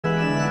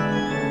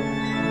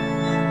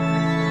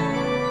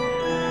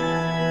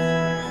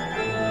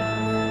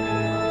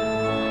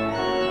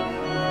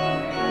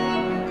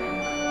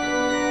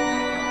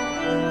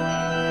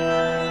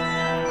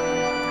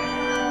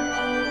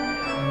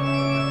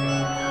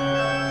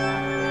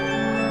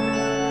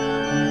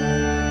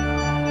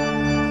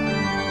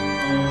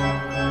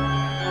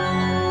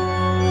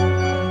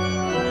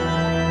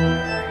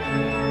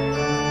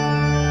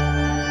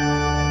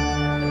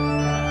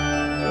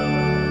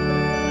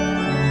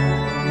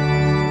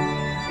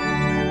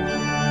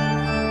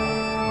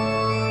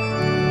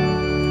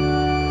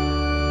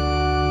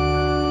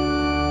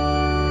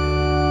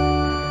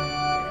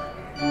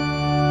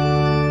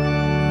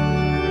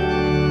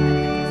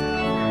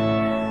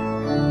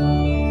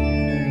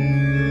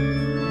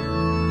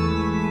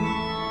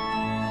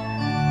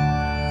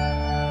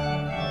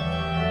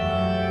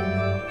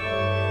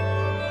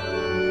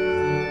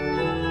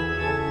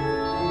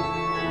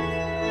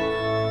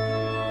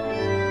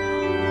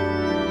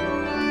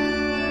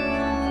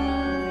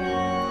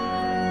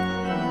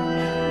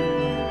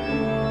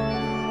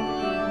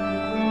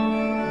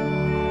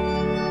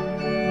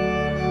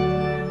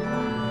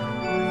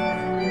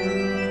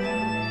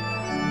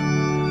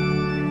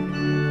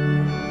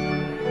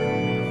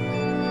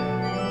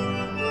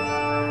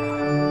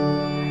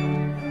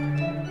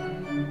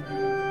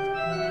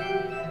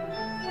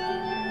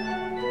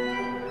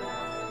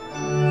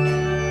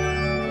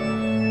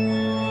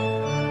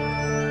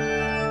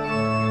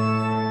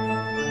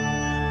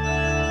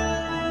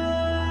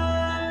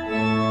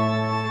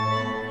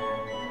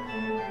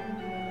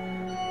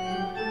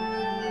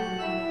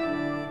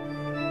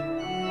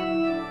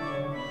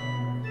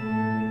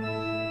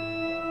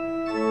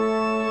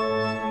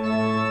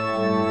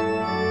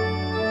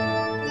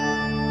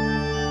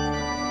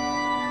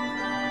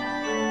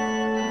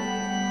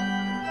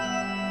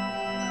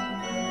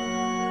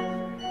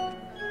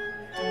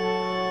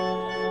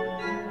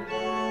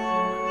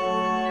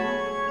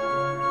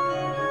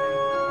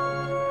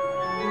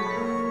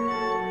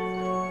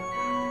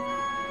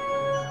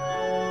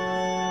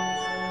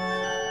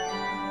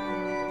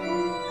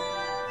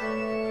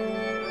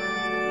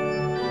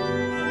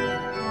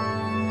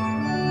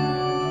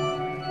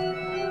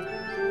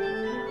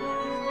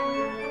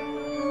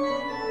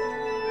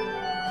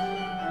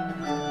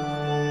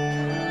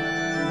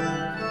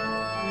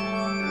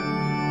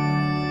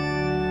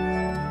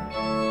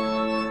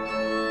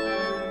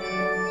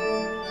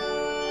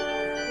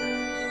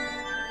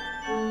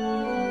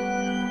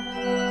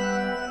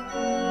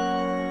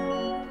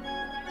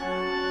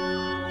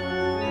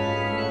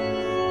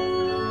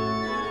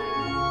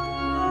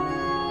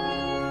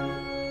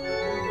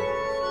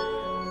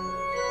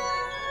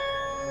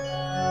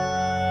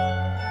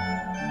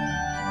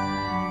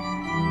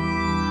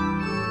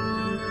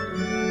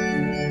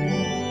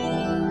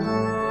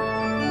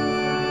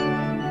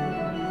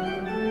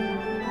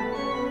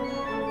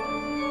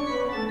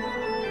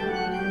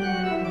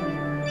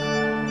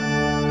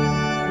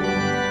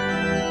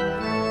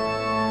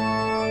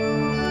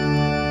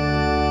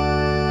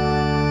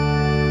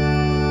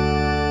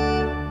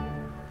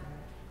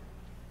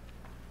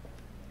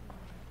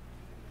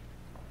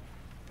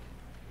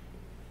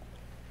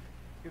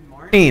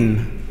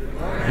morning.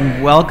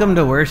 And welcome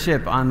to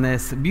worship on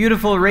this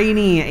beautiful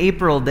rainy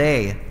April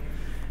day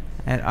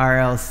at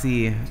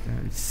RLC.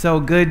 It's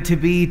so good to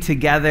be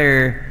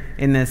together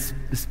in this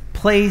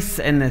place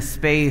and this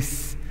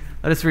space.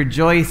 Let us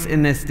rejoice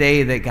in this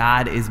day that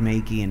God is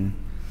making.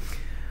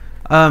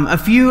 A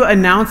few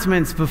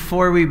announcements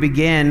before we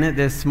begin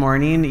this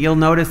morning. You'll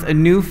notice a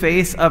new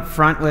face up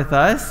front with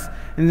us,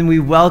 and then we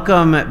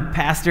welcome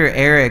Pastor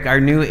Eric,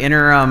 our new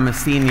interim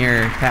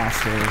senior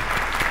pastor.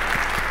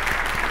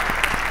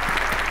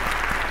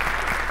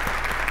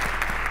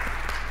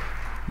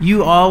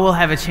 You all will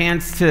have a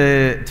chance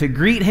to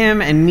greet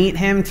him and meet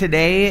him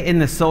today in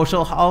the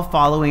social hall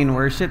following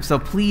worship. So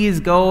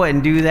please go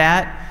and do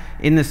that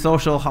in the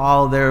social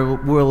hall. There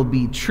will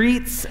be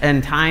treats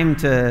and time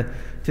to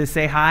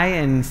say hi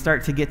and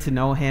start to get to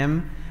know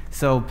him.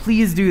 So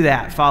please do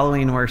that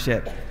following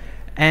worship.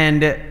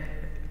 And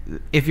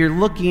if you're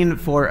looking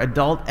for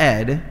adult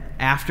ed,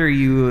 after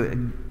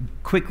you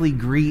quickly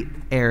greet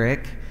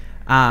Eric,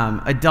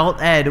 adult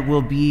ed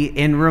will be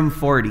in room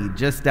 40,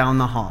 just down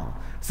the hall.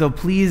 So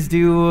please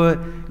do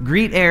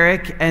greet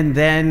Eric and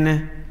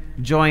then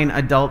join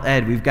adult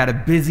ed. We've got a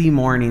busy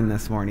morning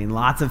this morning,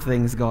 lots of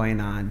things going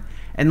on.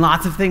 And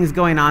lots of things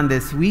going on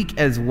this week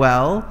as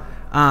well.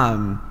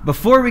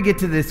 Before we get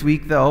to this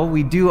week, though,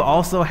 we do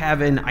also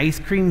have an ice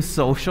cream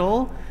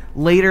social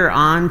later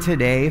on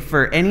today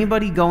for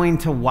anybody going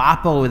to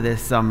WAPO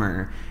this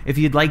summer. If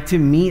you'd like to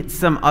meet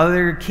some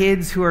other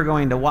kids who are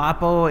going to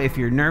WAPO, if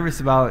you're nervous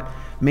about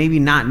maybe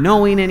not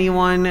knowing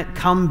anyone,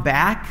 come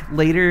back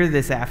later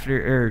this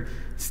later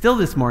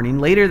this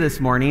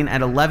morning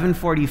at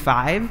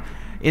 11:45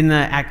 in the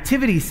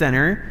activity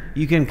center.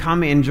 You can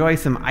come enjoy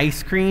some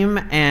ice cream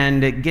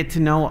and get to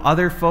know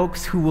other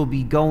folks who will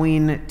be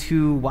going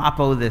to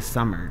WAPO this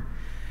summer.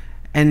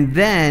 And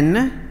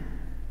then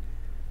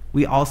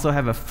we also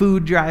have a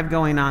food drive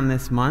going on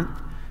this month.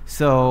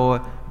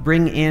 So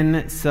bring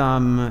in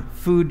some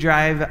food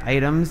drive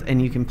items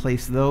and you can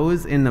place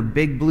those in the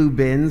big blue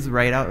bins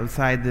right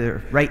inside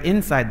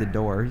the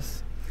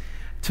doors.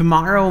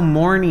 Tomorrow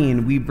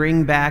morning, we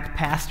bring back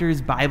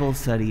Pastor's Bible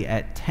Study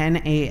at 10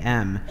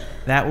 a.m.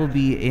 That will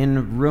be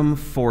in room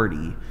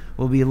 40.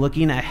 We'll be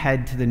looking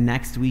ahead to the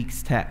next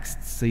week's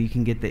texts so you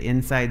can get the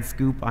inside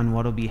scoop on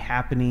what will be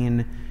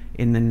happening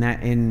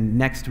in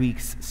next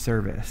week's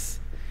service.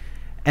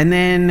 And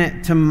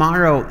then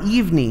tomorrow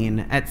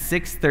evening at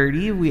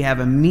 6:30, we have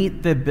a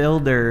Meet the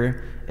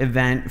Builder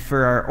event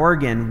for our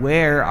organ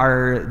where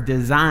our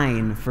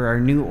design for our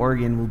new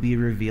organ will be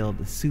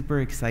revealed. Super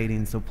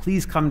exciting. So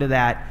please come to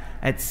that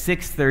at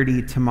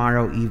 6:30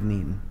 tomorrow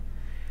evening.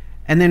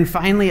 And then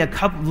finally,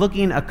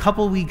 looking a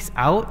couple weeks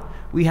out,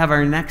 we have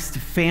our next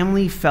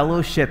family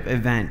fellowship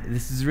event.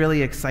 This is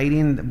really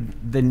exciting.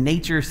 The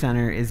Nature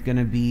Center is going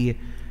to be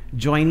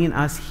joining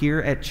us here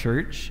at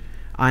church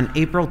on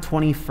April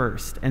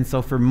 21st. And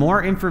so for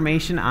more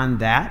information on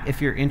that,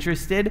 if you're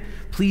interested,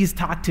 please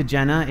talk to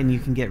Jenna and you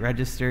can get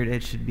registered.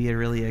 It should be a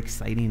really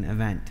exciting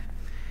event.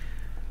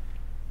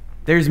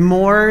 There's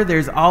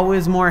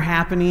always more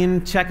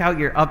happening. Check out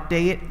your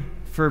update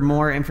for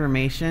more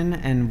information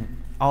and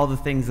all the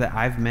things that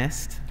I've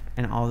missed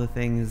and all the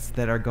things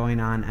that are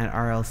going on at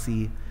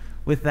RLC.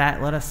 With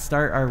that, let us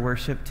start our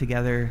worship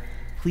together.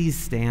 Please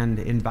stand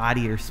in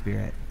body or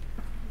spirit.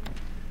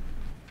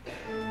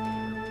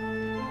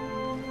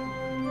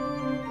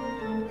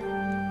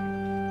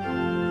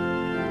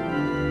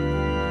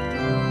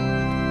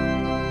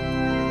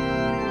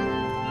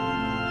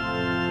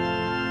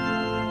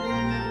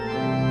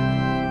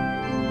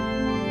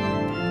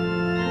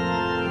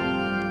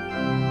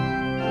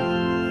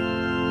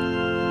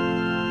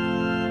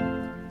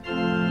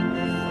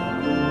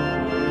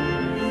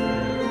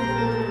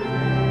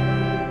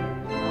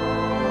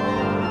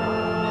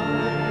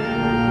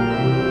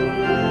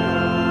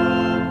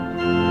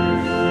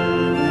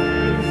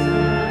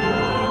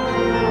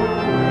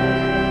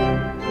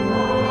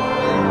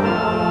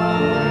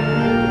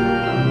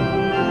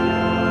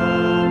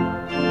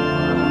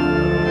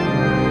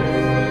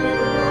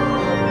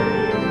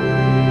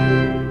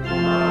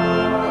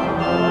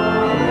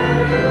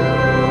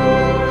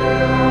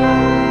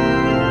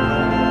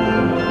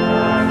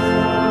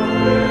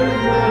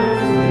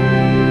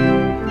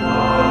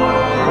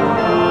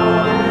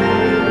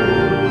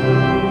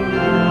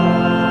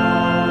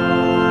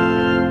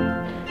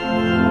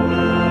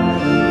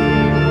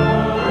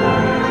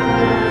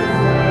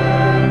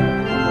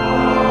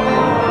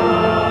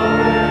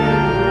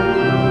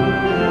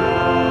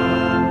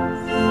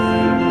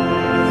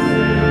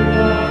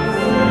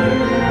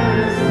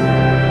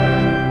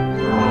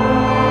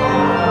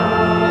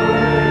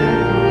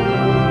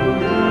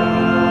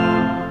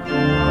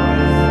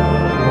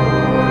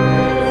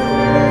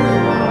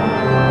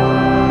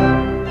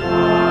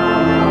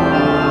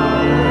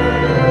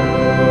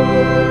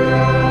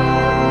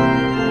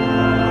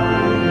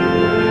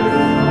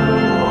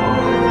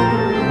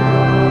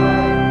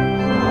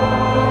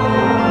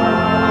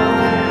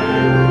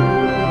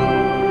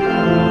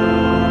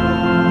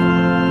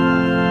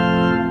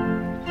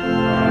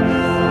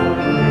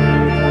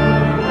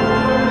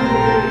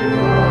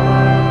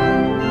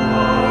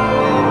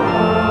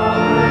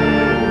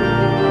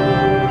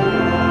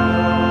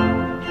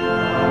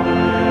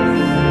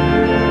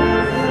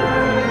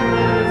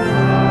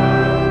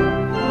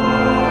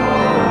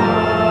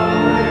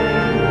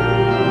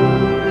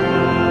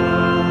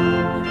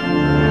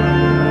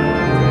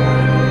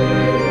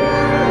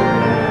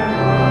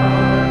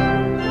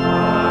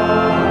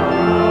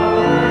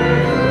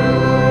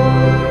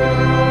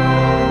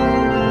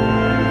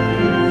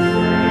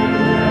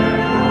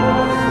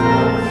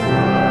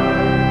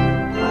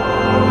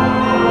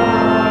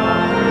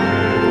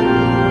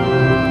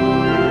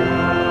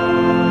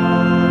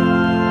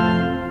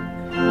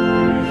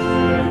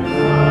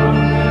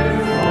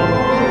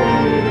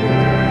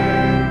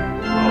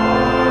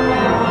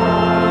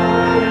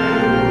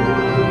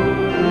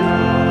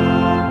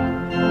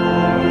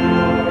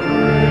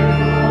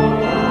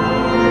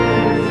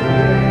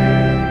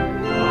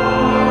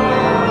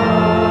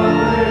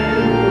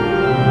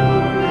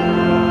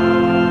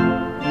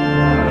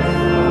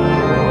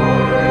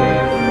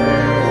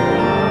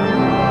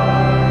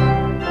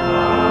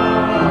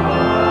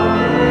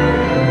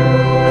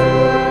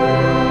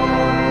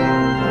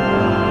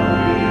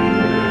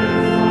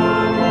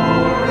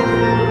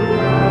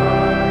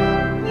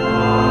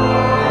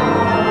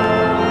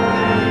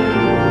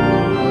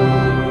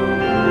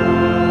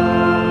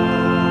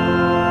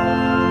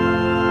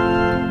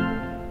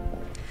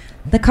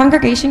 The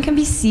congregation can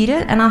be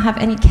seated, and I'll have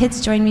any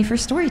kids join me for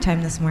story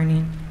time this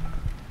morning.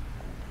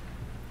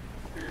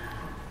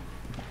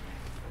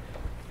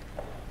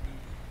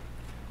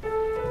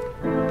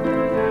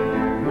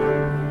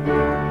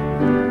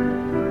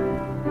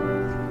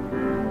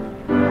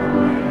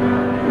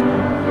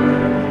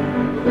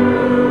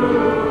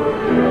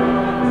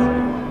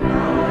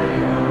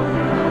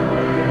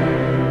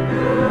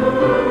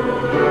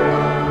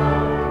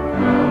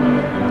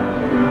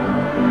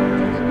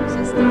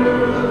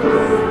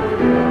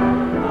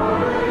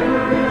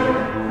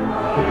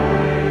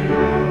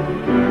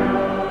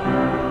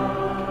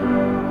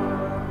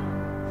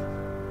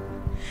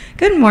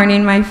 Good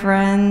morning, my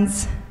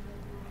friends.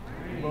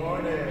 Good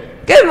morning.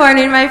 Good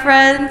morning, my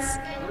friends.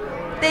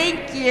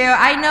 Thank you.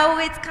 I know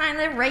it's kind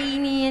of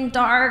rainy and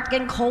dark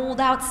and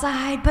cold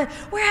outside, but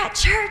we're at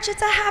church.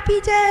 It's a happy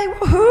day.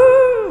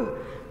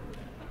 Woohoo!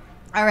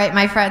 All right,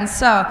 my friends.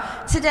 So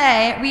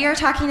today we are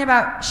talking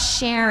about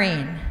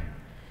sharing.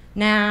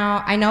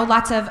 Now, I know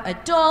lots of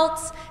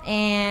adults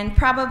and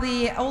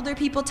probably older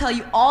people tell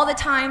you all the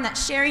time that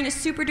sharing is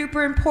super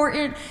duper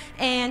important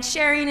and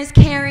sharing is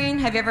caring.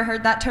 Have you ever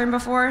heard that term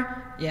before?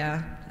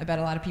 Yeah, I bet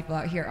a lot of people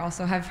out here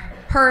also have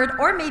heard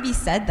or maybe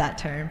said that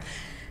term.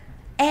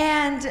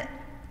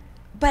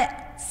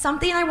 But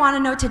something I want to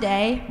know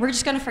today, we're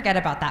just going to forget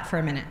about that for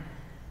a minute,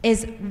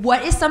 is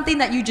what is something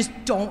that you just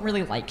don't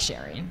really like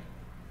sharing?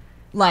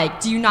 Like,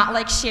 do you not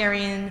like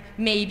sharing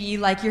maybe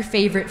like your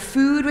favorite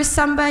food with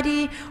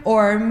somebody?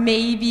 Or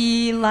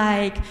maybe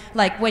like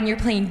when you're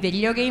playing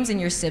video games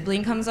and your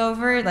sibling comes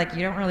over, like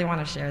you don't really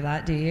want to share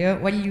that, do you?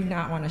 What do you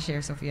not want to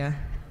share, Sophia?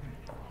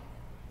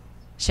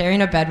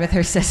 Sharing a bed with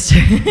her sister.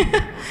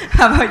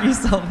 How about you,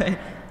 Solveig?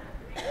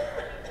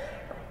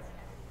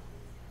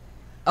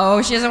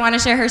 Oh, she doesn't want to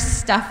share her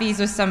stuffies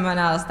with someone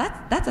else.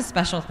 That's a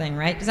special thing,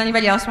 right? Does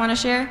anybody else want to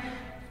share?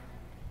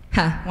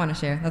 Huh, want to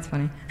share, that's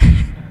funny.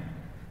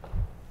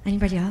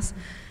 Anybody else?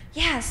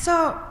 Yeah,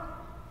 so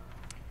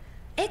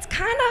it's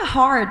kind of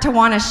hard to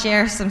want to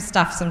share some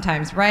stuff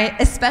sometimes, right?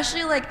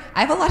 Especially like, I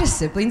have a lot of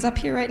siblings up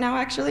here right now,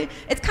 actually.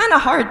 It's kind of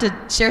hard to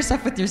share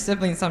stuff with your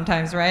siblings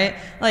sometimes, right?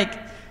 Like,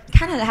 you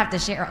kind of have to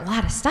share a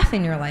lot of stuff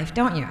in your life,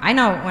 don't you? I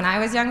know when I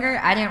was younger,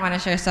 I didn't want to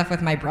share stuff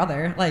with my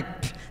brother. Like,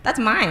 that's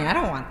mine. I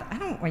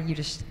don't want you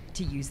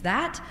to use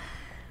that.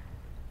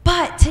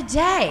 But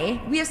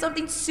today, we have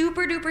something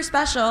super duper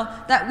special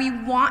that we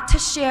want to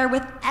share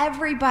with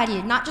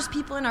everybody, not just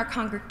people in our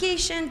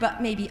congregation,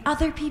 but maybe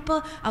other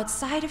people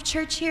outside of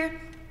church here.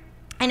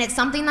 And it's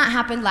something that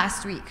happened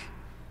last week.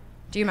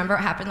 Do you remember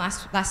what happened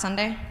last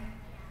Sunday?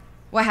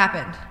 What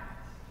happened?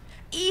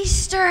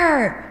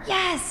 Easter!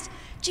 Yes!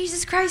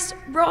 Jesus Christ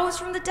rose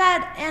from the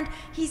dead, and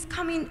he's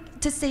coming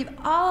to save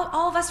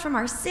all of us from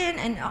our sin,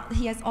 and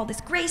he has all this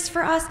grace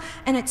for us,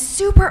 and it's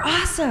super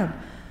awesome.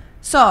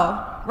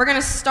 So, we're going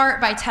to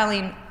start by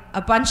telling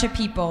a bunch of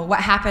people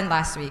what happened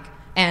last week.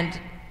 And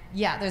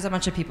yeah, there's a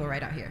bunch of people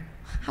right out here.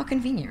 How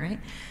convenient, right?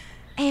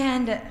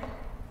 And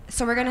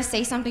so we're going to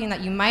say something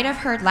that you might have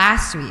heard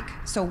last week.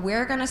 So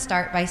we're going to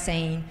start by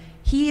saying,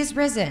 he is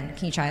risen.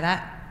 Can you try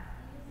that?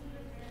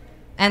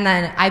 And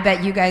then I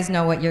bet you guys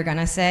know what you're going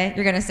to say.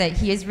 You're going to say,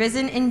 he is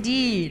risen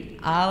indeed.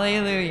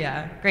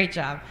 Alleluia. Great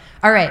job.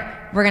 All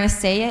right, we're going to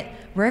say it.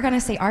 We're going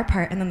to say our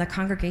part, and then the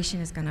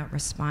congregation is going to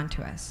respond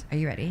to us. Are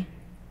you ready?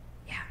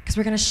 Yeah, because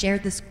we're going to share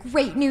this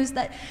great news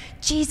that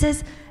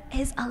Jesus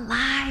is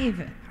alive.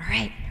 All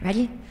right,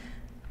 ready?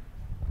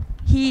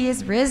 He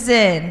is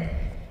risen.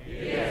 He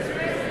is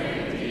risen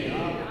indeed.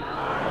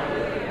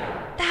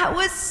 Hallelujah. That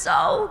was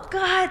so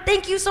good.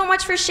 Thank you so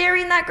much for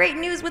sharing that great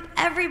news with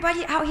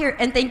everybody out here.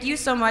 And thank you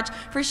so much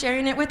for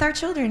sharing it with our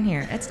children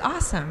here. It's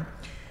awesome.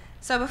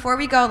 So before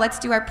we go, let's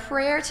do our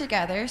prayer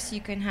together. So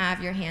you can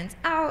have your hands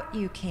out.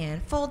 You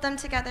can fold them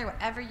together,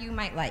 whatever you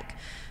might like.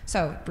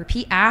 So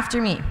repeat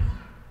after me.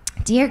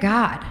 Dear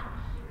God,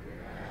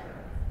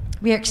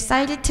 we are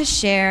excited to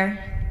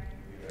share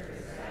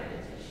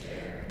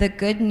the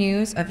good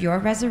news of your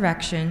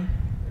resurrection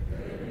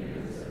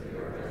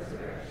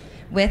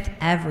with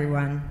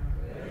everyone.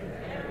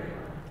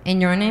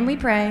 In your name we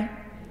pray.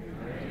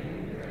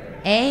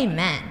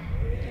 Amen.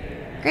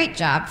 Great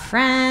job,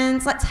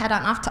 friends. Let's head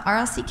on off to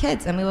RLC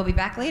Kids, and we will be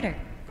back later.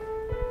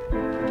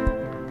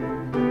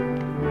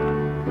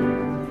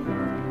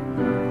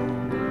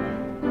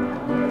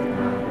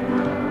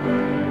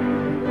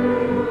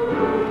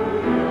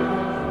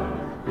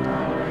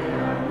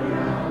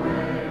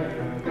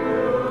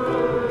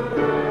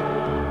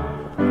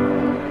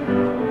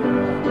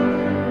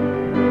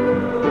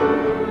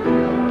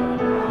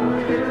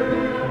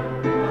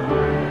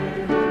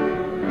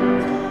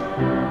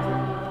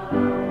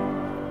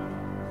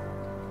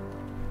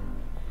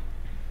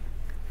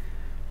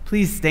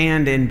 Please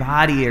stand in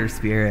body or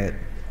spirit.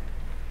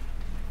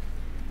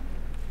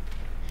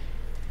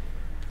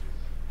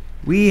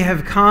 We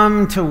have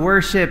come to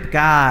worship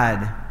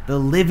God, the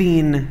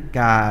living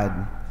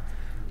God,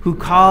 who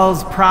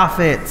calls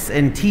prophets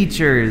and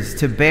teachers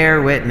to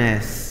bear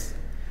witness.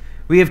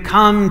 We have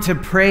come to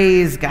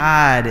praise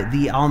God,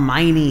 the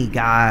Almighty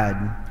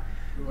God,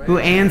 who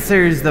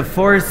answers the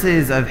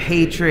forces of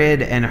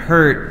hatred and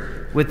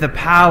hurt with the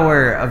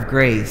power of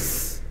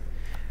grace.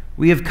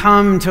 We have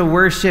come to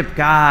worship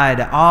God,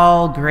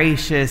 all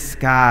gracious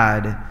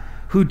God,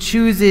 who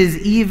chooses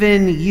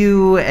even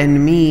you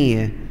and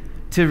me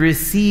to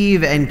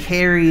receive and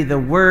carry the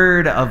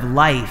word of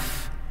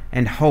life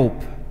and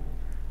hope.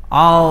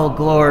 All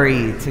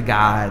glory to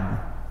God.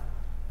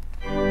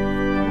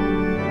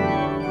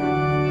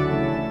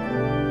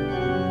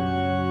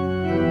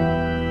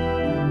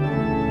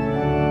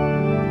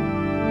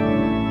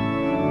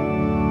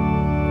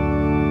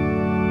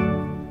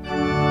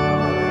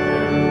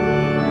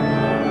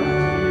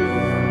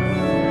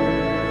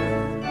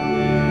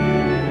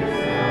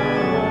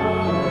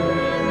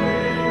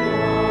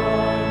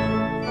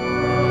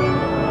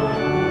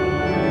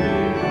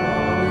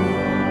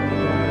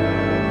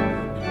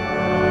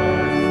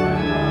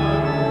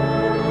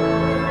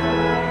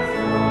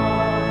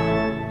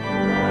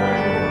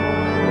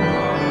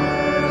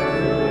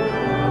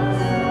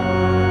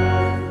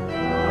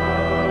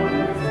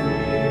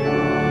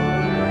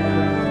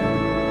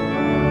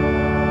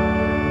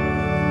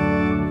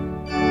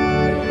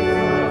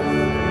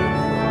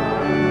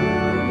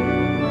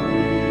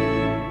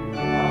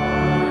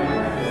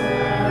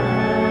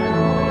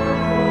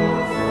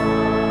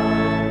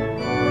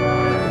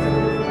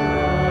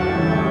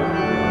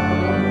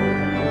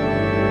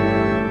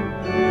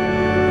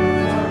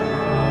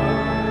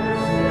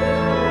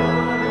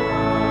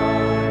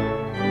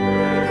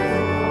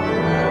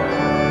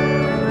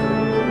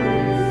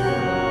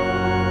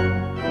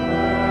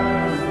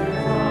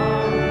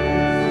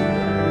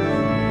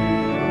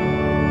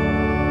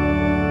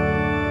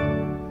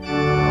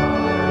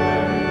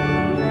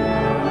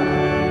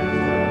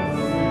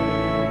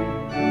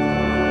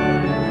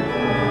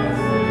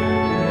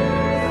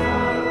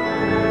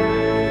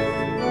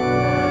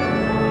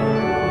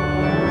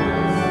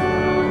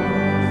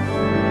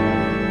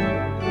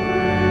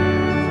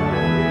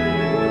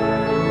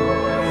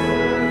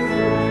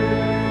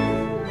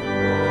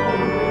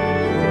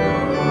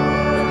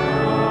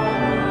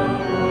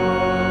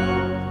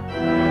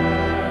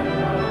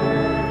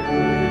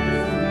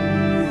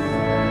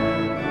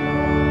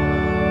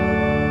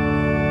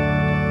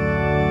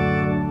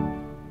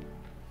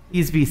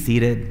 Please be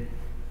seated.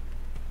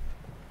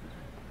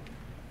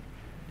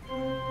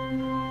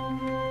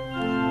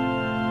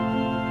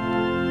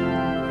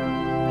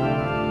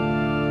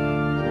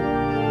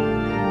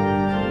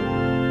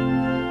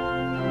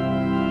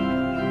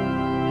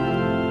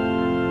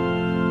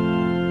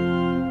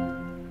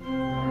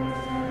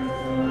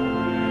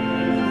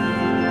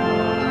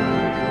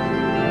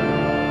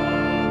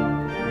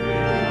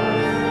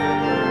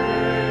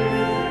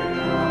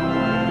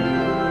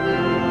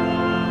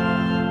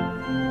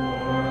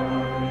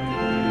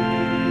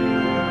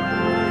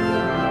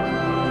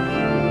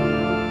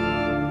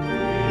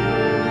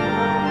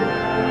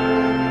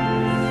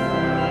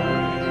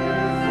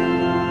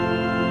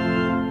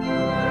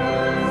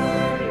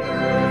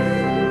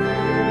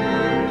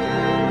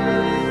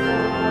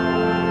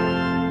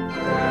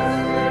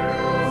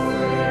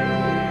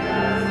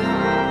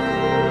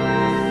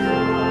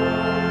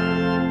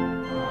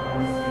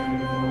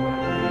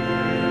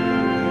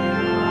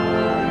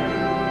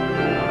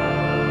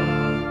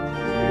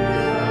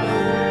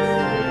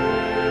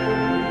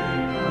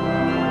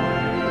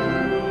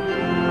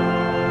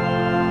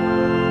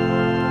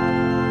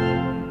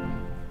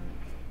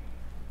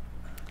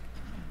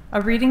 A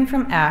reading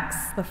from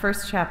Acts, the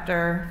first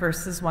chapter,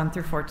 verses 1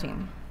 through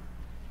 14.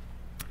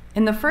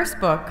 In the first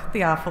book,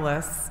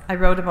 Theophilus, I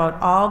wrote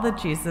about all that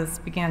Jesus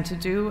began to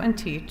do and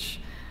teach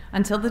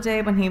until the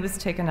day when he was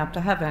taken up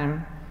to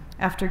heaven,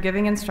 after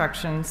giving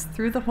instructions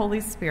through the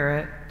Holy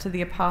Spirit to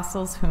the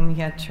apostles whom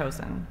he had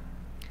chosen.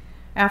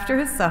 After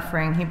his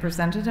suffering, he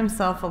presented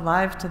himself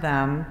alive to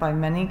them by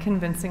many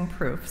convincing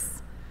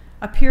proofs,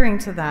 appearing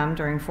to them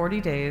during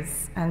 40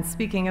 days and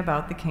speaking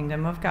about the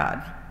kingdom of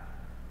God.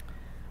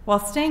 While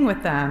staying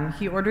with them,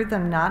 he ordered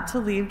them not to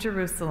leave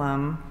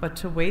Jerusalem, but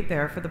to wait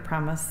there for the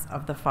promise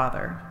of the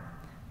Father.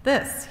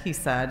 This, he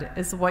said,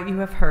 is what you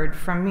have heard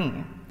from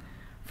me.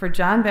 For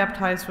John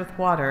baptized with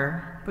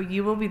water, but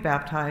you will be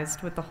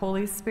baptized with the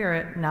Holy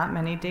Spirit not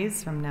many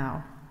days from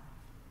now.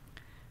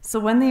 So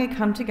when they had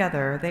come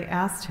together, they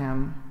asked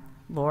him,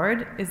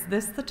 Lord, is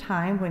this the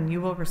time when you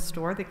will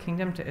restore the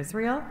kingdom to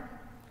Israel?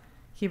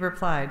 He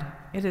replied,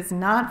 It is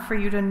not for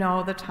you to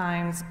know the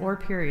times or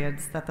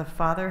periods that the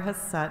Father has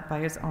set by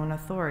his own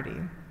authority,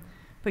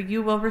 but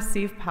you will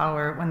receive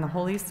power when the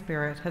Holy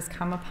Spirit has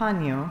come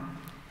upon you,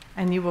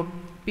 and you will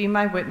be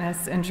my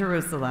witness in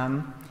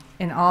Jerusalem.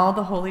 In all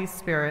the Holy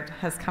Spirit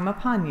has come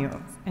upon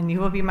you, and you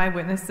will be my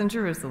witness in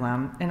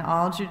Jerusalem, in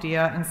all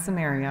Judea and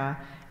Samaria,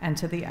 and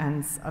to the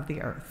ends of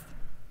the earth.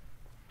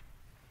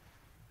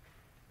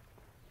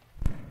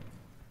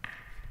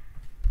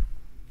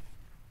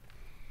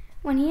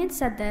 When he had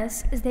said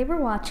this, as they were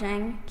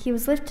watching, he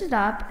was lifted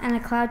up, and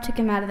a cloud took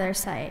him out of their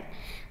sight.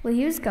 While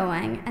he was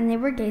going, and they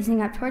were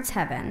gazing up towards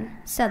heaven,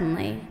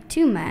 suddenly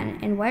 2 men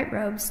in white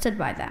robes stood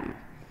by them.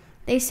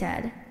 They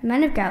said,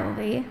 "Men of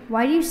Galilee,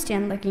 why do you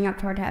stand looking up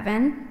toward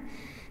heaven?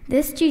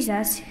 This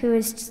Jesus, who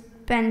has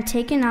been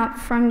taken up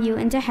from you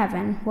into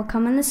heaven, will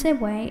come in the same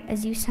way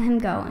as you saw him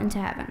go into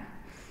heaven."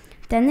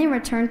 Then they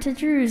returned to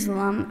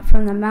Jerusalem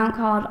from the mount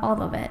called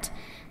Olivet,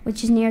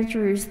 which is near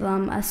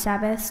Jerusalem, a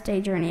Sabbath's day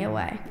journey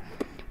away.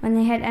 When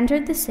they had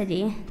entered the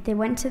city, they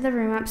went to the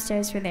room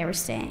upstairs where they were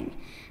staying.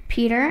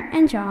 Peter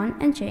and John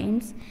and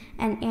James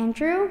and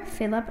Andrew,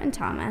 Philip and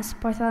Thomas,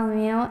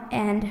 Bartholomew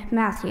and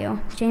Matthew,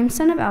 James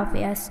son of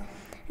Alphaeus,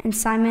 and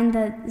Simon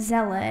the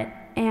Zealot,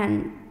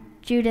 and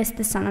Judas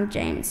the son of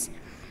James.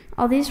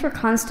 All these were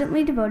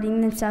constantly devoting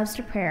themselves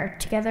to prayer,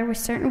 together with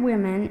certain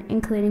women,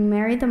 including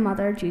Mary the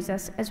mother of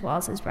Jesus, as well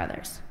as his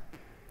brothers.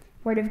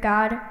 Word of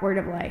God, word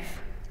of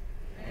life.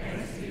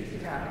 Thanks be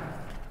to God.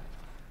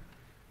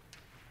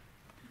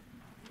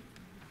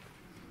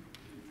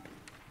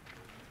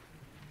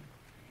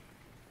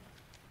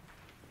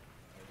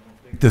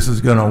 This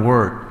is going to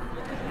work.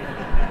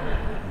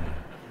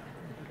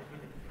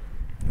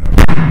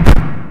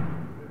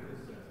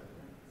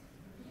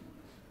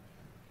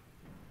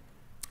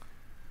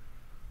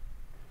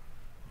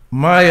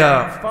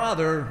 My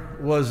father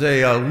was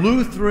a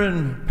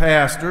Lutheran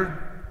pastor,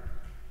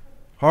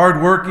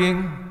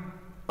 hardworking,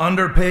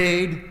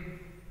 underpaid,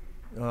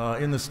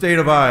 in the state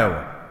of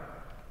Iowa.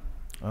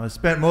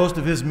 Spent most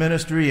of his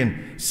ministry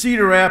in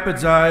Cedar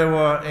Rapids,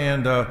 Iowa,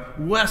 and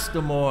West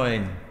Des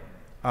Moines,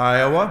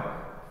 Iowa,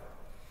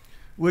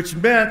 which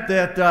meant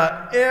that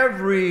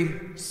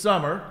every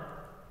summer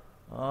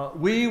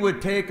we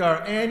would take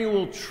our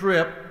annual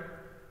trip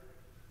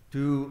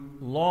to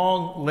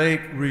Long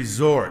Lake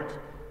Resort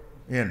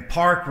in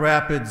Park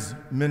Rapids,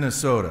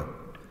 Minnesota.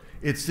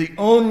 It's the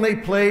only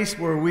place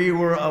where we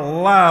were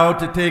allowed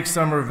to take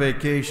summer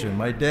vacation.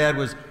 My dad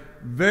was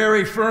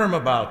very firm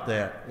about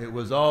that. It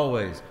was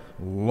always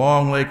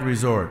Long Lake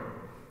Resort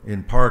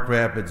in Park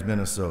Rapids,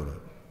 Minnesota.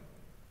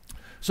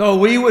 So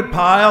we would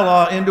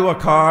pile into a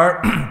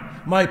car,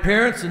 my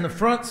parents in the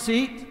front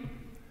seat,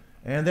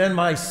 and then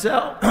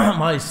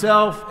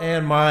myself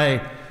and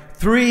my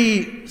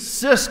three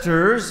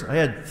sisters. I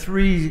had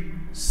three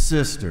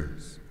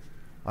sisters.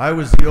 I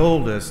was the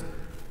oldest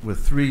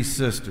with three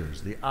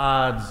sisters. The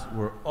odds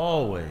were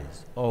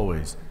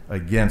always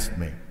against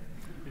me.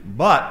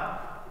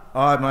 But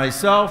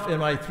myself and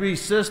my three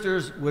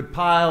sisters would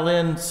pile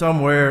in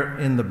somewhere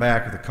in the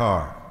back of the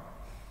car.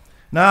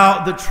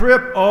 Now, the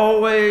trip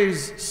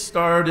always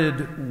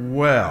started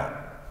well.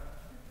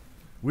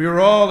 We were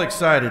all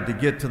excited to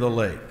get to the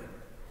lake.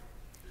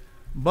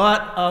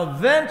 But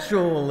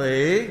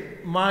eventually,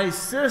 my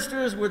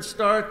sisters would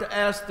start to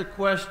ask the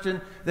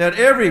question that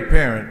every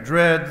parent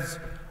dreads,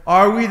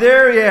 are we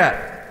there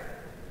yet?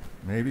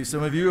 Maybe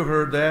some of you have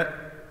heard that.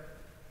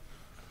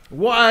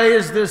 Why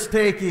is this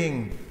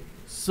taking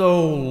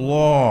so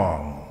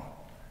long?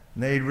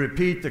 And they'd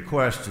repeat the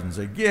questions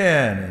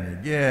again and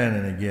again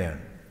and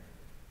again.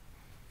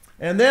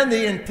 And then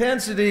the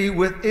intensity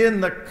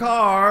within the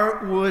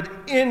car would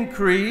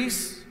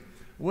increase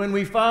when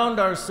we found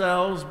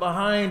ourselves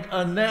behind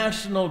a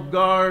National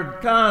Guard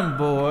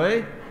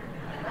convoy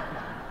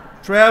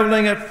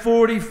traveling at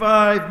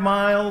 45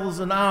 miles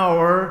an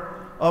hour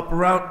up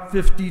Route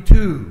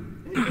 52.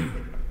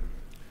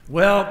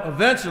 Well,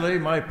 eventually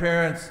my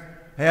parents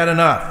had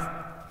enough.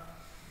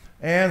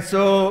 And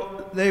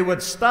so they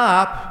would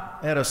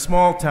stop at a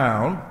small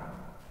town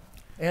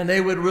and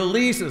they would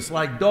release us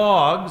like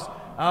dogs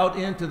out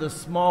into the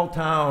small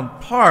town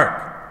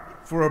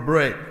park for a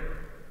break.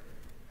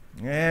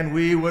 And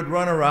we would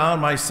run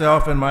around,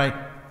 myself and my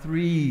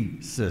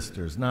three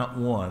sisters, not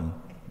one,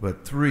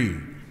 but three.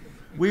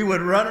 We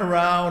would run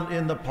around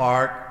in the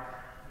park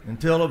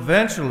until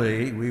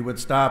eventually we would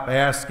stop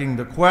asking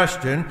the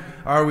question,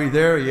 are we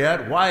there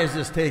yet? Why is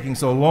this taking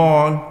so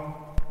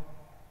long?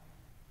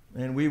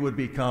 And we would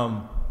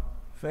become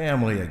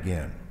family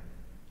again.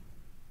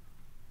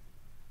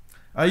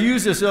 I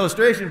use this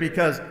illustration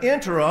because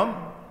interim,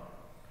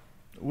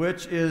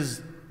 which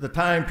is the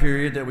time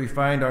period that we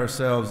find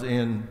ourselves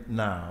in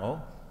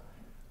now,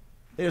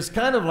 is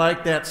kind of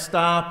like that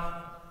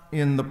stop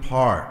in the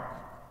park.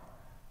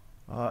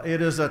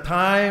 It is a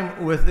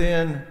time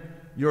within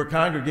your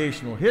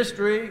congregational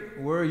history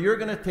where you're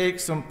going to take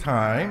some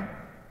time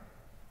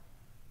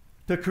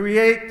to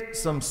create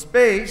some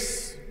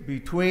space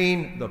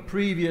between the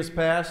previous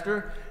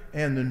pastor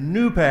and the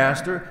new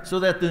pastor so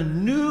that the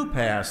new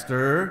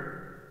pastor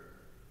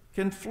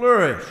can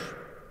flourish.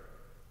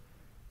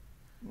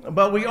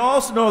 But we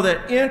also know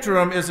that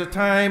interim is a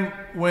time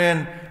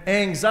when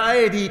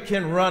anxiety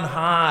can run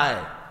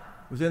high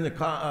within the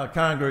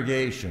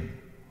congregation.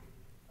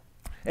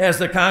 As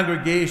the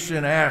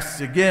congregation asks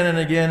again and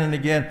again and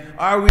again,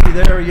 are we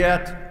there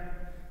yet?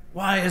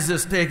 Why is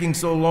this taking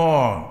so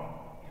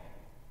long?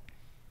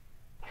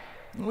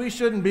 We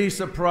shouldn't be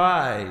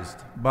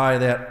surprised by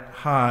that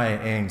high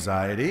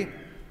anxiety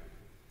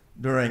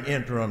during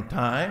interim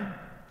time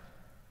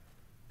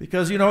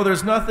because, you know,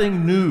 there's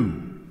nothing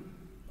new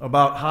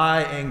about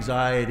high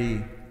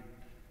anxiety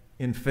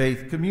in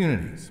faith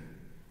communities.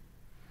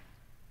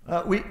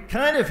 We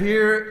kind of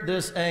hear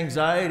this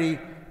anxiety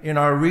in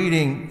our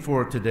reading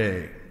for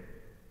today,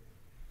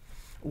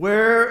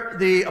 where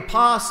the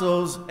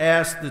apostles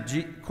asked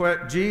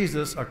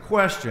Jesus a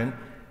question.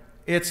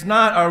 It's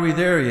not, are we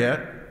there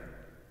yet?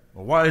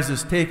 Or why is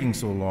this taking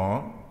so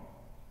long?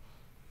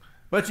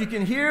 But you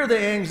can hear the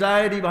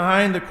anxiety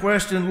behind the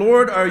question,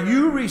 Lord, are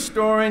you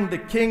restoring the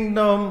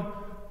kingdom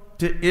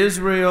to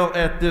Israel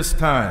at this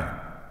time?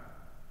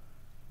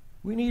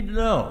 We need to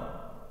know.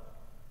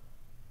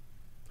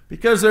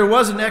 Because there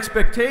was an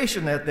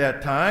expectation at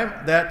that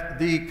time that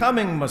the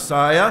coming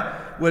Messiah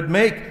would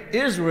make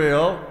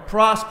Israel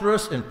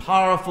prosperous and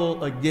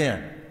powerful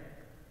again.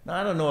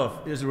 Now, I don't know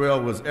if Israel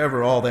was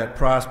ever all that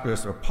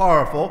prosperous or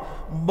powerful,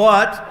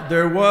 but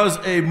there was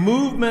a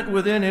movement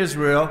within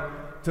Israel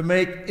to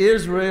make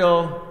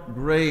Israel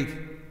great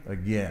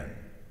again.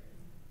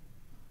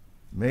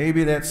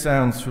 Maybe that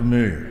sounds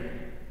familiar,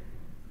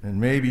 and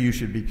maybe you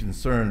should be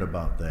concerned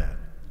about that.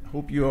 I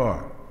hope you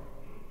are.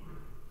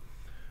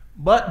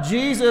 But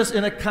Jesus,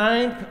 in a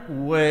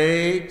kind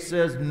way,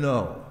 says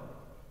no.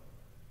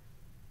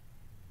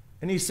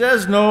 And he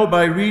says no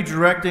by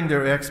redirecting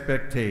their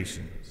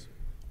expectations.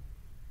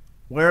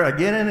 Where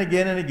again and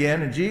again and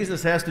again, and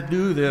Jesus has to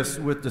do this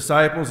with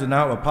disciples and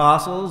now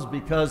apostles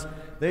because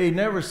they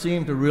never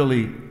seem to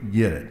really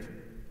get it.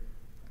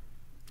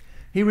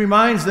 He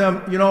reminds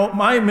them, you know,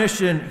 my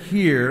mission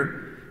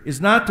here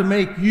is not to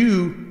make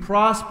you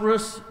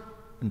prosperous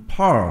and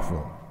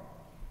powerful,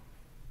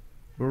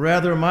 but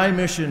rather my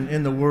mission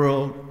in the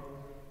world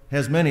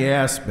has many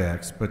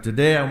aspects, but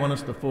today I want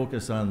us to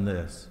focus on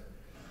this,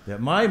 that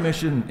my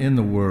mission in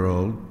the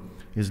world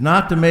is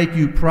not to make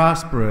you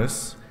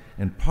prosperous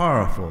and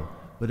powerful,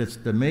 but it's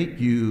to make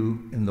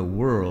you in the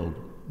world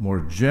more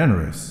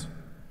generous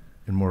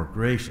and more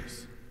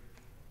gracious.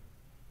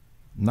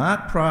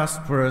 Not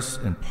prosperous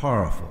and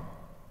powerful,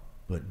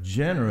 but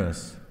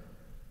generous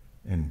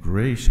and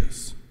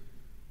gracious.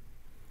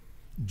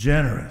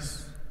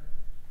 Generous,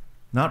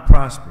 not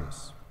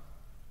prosperous.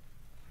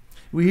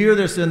 We hear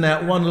this in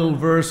that one little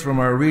verse from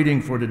our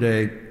reading for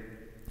today.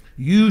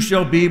 You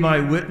shall be my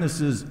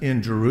witnesses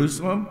in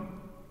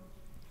Jerusalem,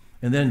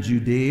 and then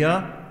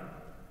Judea,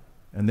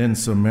 and then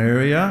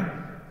Samaria,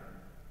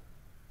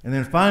 and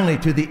then finally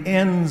to the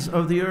ends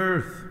of the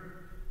earth.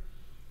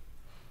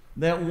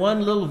 That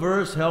one little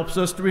verse helps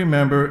us to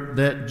remember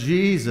that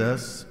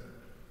Jesus'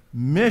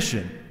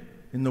 mission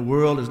in the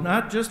world is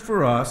not just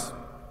for us,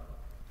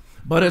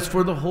 but it's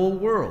for the whole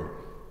world.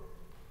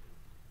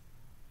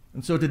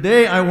 And so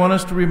today I want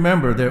us to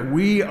remember that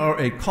we are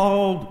a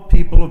called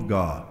people of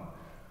God,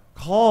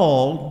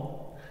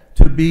 called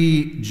to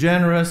be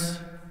generous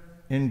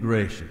and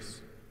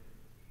gracious.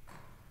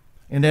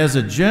 And as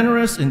a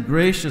generous and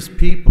gracious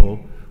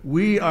people,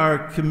 we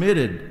are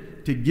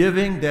committed to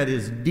giving that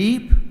is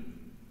deep,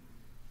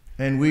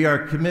 and we are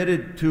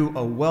committed to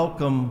a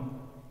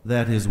welcome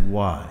that is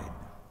wide.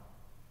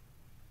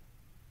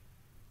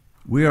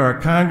 We are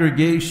a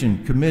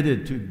congregation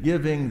committed to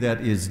giving that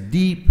is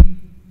deep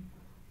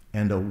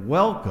and a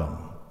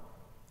welcome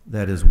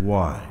that is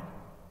wide.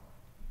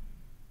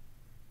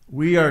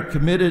 We are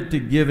committed to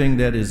giving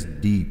that is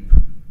deep.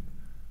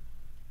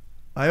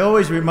 I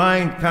always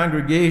remind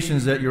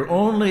congregations that you're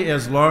only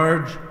as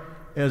large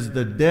as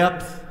the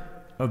depth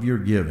of your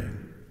giving.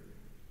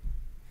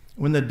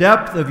 When the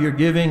depth of your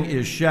giving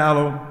is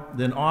shallow,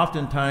 then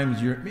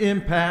oftentimes your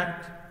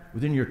impact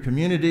within your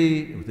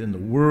community, within the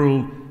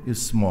world,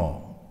 is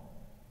small.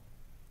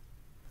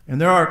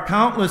 And there are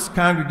countless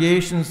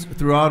congregations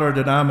throughout our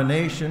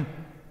denomination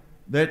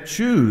that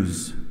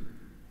choose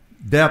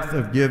depth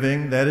of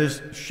giving that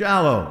is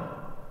shallow,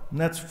 and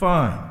that's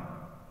fine.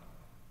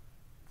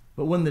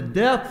 But when the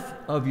depth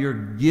of your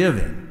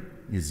giving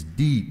is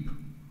deep,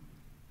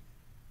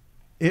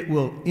 it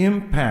will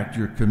impact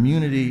your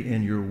community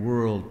and your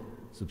world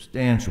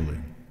substantially.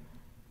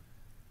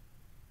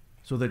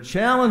 So the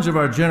challenge of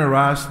our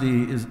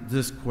generosity is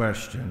this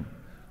question: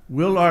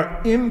 will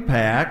our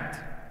impact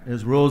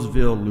as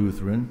Roseville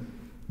Lutheran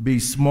be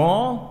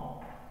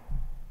small,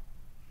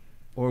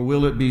 or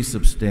will it be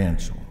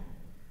substantial?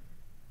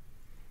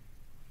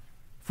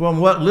 From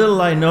what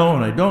little I know,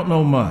 and I don't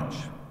know much,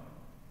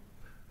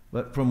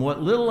 but from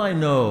what little I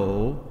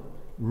know,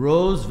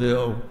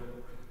 Roseville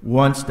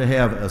wants to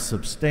have a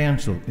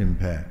substantial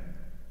impact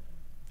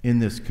in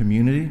this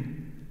community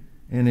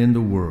and in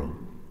the world.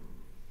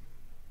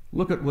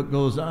 Look at what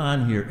goes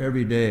on here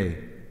every day,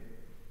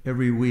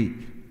 every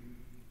week,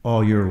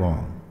 all year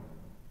long.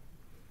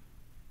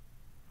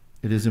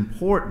 It is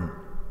important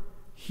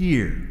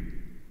here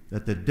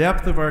that the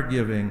depth of our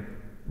giving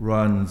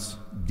runs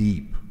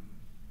deep.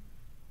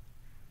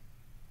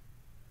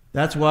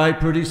 That's why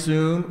pretty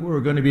soon we're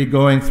going to be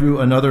going through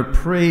another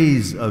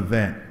praise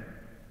event.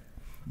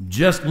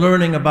 Just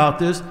learning about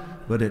this,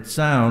 but it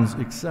sounds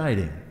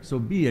exciting. So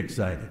be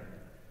excited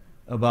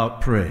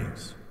about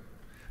praise.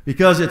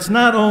 Because it's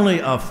not only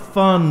a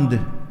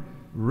fundraiser,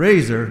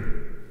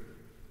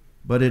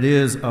 but it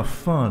is a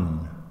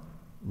fun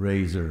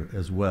raiser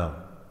as well.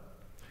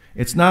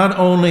 It's not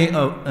only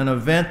an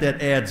event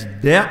that adds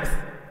depth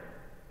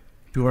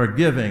to our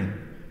giving,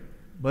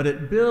 but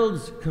it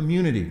builds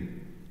community.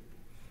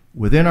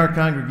 Within our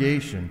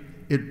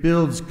congregation, it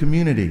builds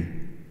community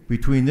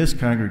between this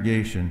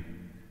congregation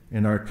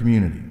and our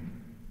community.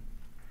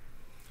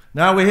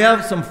 Now, we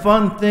have some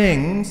fun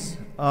things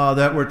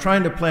that we're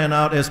trying to plan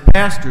out as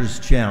pastors'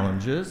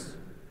 challenges.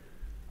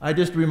 I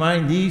just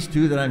remind these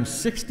two that I'm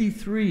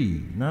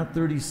 63, not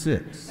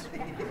 36.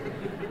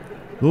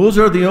 Those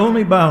are the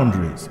only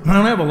boundaries. I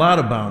don't have a lot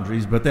of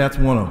boundaries, but that's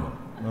one of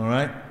them, all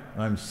right?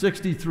 I'm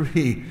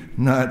 63,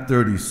 not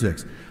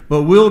 36.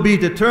 But we'll be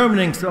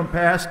determining some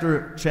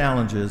pastor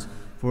challenges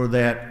for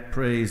that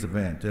praise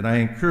event, and I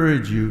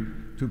encourage you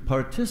to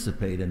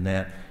participate in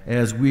that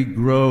as we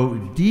grow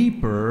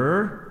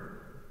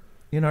deeper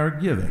in our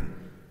giving.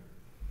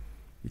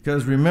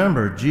 Because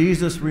remember,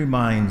 Jesus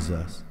reminds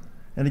us,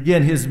 and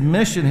again, his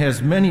mission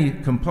has many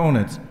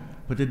components,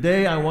 but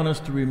today I want us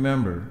to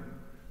remember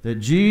that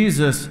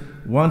Jesus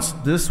wants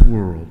this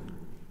world,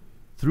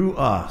 through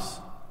us,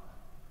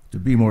 to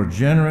be more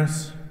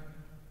generous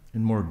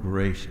and more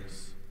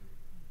gracious.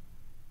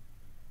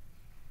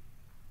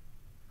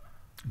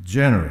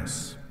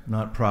 Generous,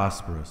 not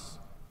prosperous.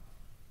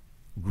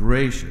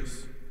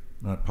 Gracious,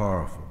 not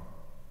powerful.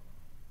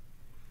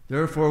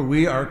 Therefore,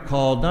 we are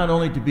called not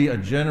only to be a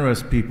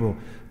generous people,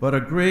 but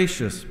a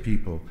gracious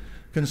people,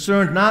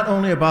 concerned not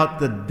only about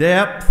the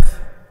depth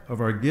of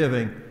our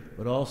giving,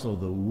 but also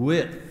the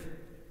width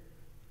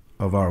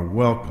of our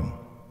welcome.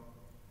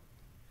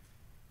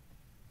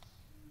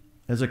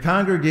 As a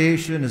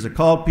congregation, as a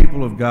called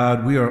people of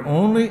God, we are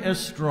only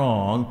as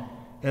strong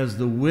as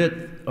the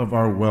width of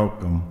our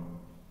welcome.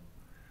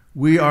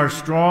 We are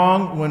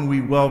strong when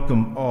we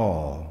welcome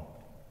all.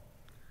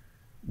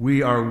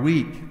 We are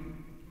weak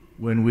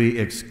when we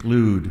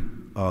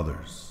exclude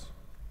others.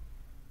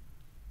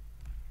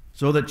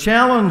 So the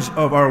challenge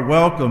of our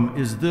welcome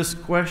is this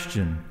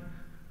question: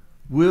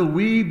 will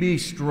we be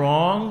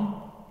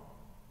strong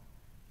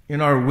in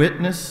our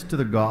witness to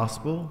the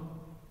gospel,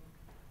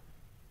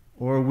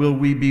 or will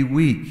we be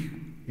weak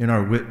in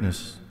our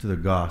witness to the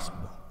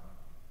gospel?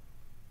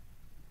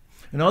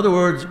 In other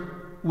words,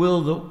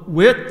 will the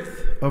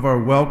width of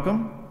our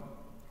welcome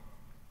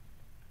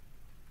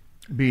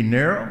be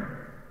narrow,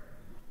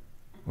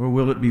 or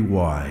will it be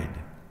wide?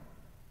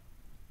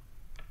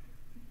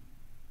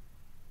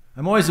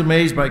 I'm always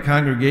amazed by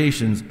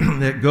congregations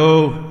that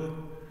go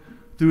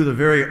through the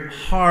very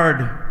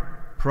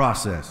hard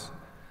process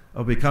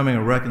of becoming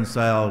a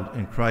reconciled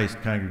in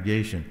Christ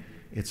congregation.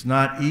 It's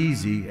not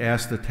easy.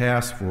 Ask the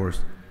task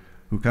force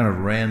who kind of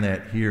ran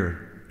that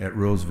here at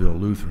Roseville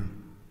Lutheran.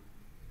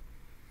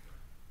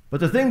 But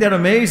the thing that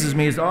amazes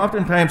me is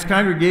oftentimes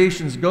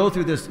congregations go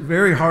through this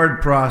very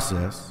hard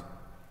process,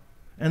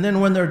 and then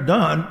when they're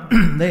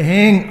done, they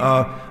hang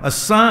a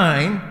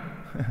sign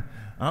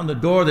on the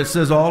door that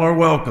says all are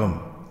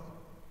welcome,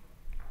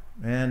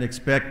 and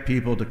expect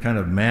people to kind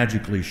of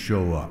magically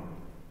show up.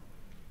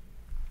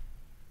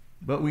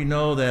 But we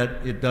know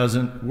that it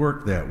doesn't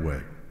work that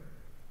way,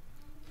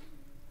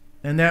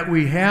 and that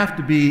we have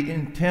to be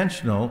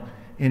intentional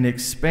in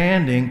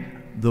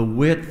expanding the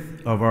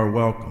width of our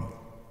welcome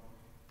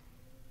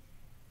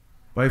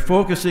by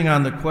focusing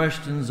on the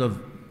questions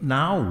of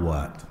now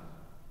what?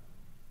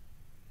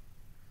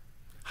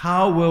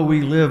 How will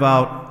we live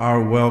out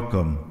our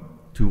welcome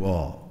to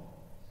all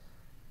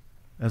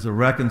as a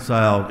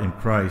reconciled in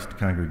Christ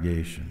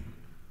congregation?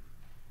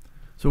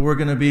 So we're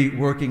going to be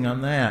working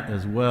on that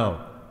as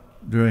well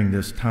during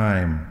this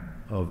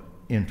time of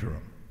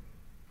interim.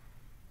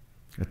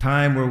 A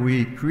time where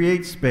we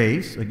create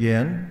space,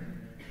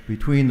 again,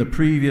 between the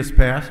previous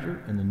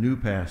pastor and the new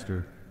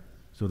pastor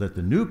so that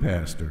the new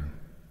pastor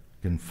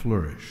can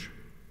flourish.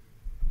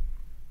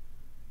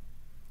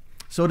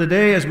 So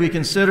today, as we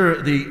consider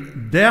the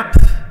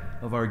depth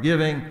of our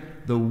giving,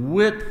 the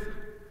width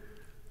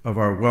of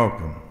our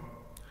welcome,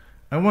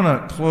 I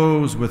want to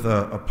close with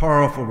a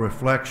powerful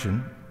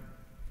reflection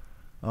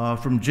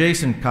from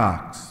Jason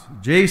Cox.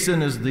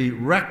 Jason is the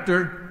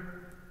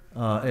rector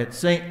at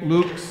St.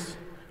 Luke's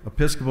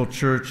Episcopal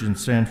Church in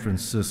San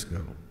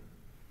Francisco.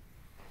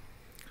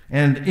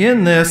 And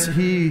in this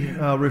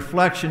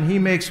reflection, he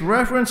makes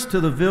reference to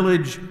the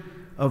village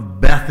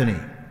of Bethany.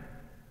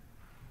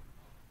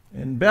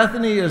 And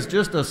Bethany is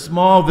just a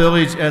small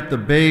village at the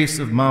base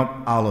of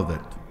Mount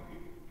Olivet.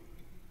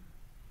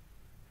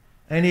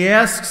 And he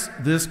asks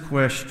this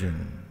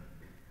question: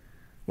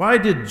 why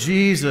did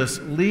Jesus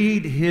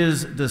lead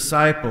his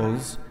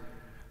disciples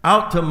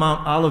out to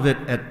Mount Olivet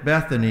at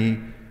Bethany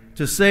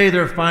to say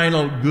their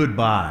final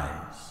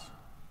goodbyes,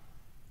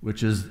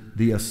 which is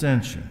the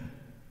ascension?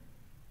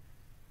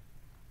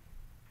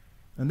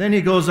 And then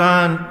he goes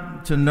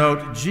on to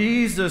note,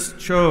 Jesus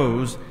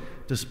chose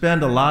to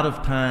spend a lot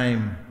of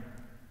time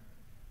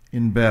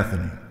in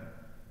Bethany.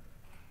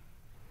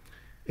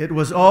 It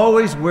was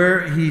always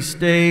where he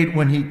stayed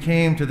when he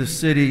came to the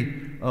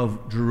city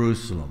of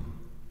Jerusalem.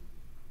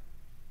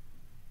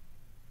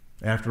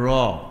 After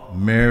all,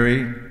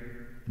 Mary,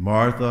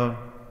 Martha,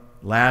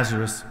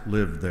 Lazarus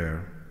lived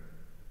there.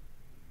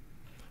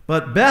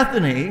 But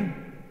Bethany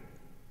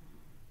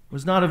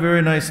was not a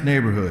very nice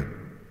neighborhood.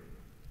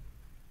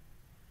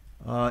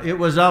 It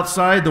was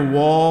outside the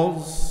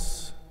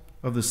walls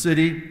of the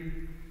city.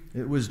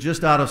 It was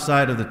just out of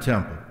sight of the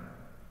temple.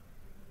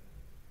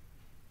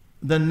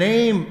 The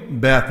name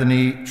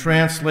Bethany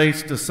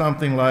translates to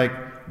something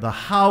like the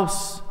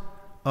house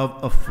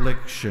of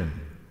affliction.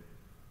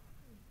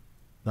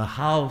 The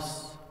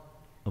house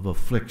of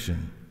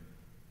affliction.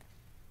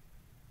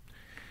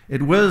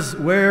 It was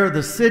where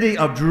the city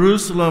of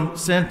Jerusalem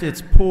sent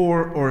its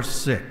poor or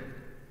sick.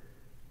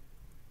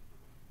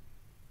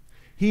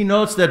 He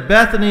notes that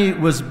Bethany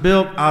was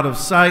built out of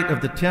sight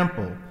of the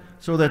temple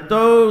so that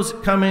those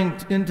coming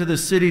into the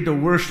city to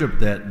worship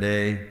that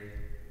day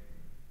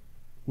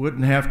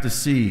wouldn't have to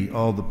see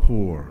all the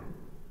poor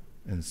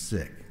and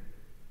sick.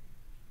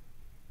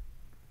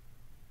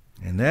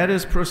 And that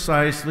is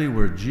precisely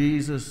where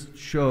Jesus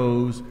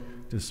chose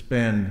to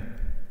spend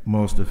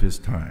most of his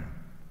time.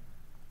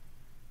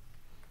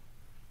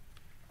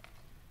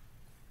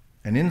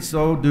 And in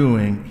so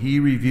doing, he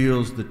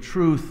reveals the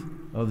truth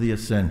of the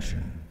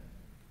ascension.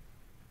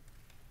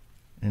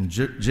 And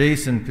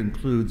Jason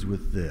concludes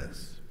with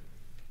this.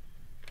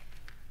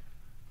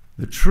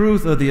 The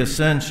truth of the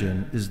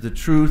ascension is the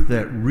truth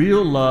that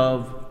real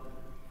love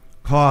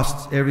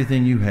costs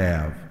everything you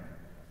have.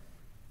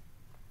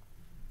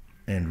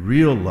 And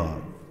real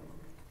love,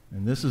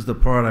 and this is the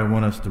part I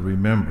want us to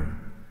remember,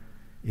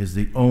 is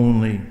the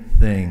only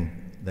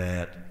thing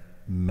that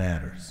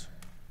matters.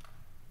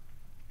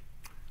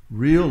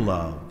 Real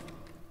love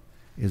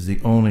is the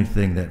only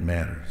thing that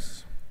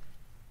matters.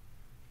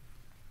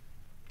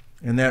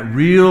 And that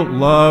real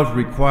love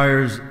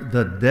requires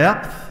the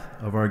depth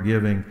of our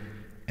giving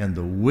and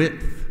the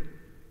width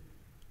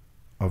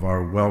of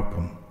our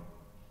welcome.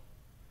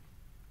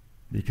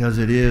 Because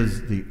it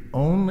is the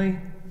only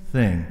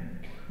thing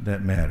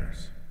that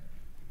matters.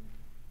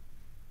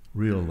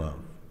 Real love.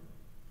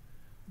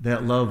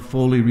 That love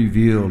fully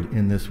revealed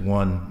in this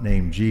one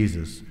named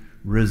Jesus,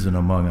 risen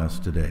among us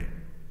today.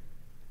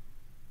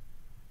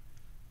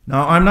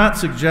 Now, I'm not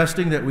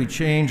suggesting that we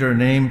change our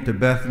name to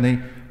Bethany.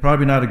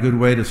 Probably not a good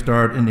way to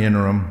start an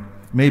interim.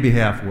 Maybe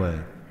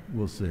halfway.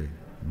 We'll see.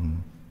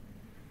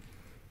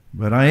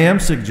 But I am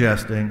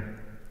suggesting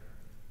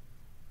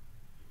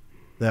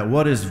that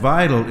what is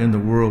vital in the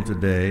world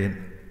today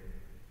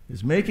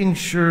is making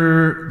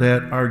sure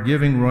that our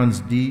giving runs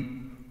deep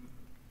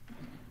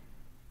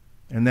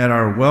and that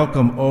our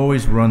welcome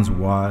always runs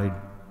wide.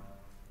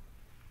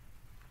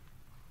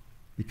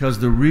 Because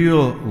the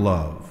real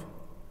love,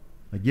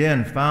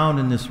 again, found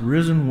in this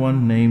risen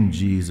one named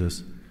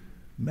Jesus,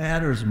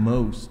 matters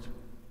most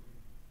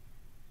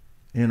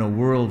in a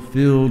world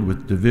filled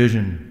with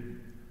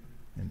division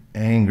and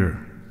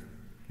anger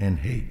and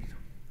hate.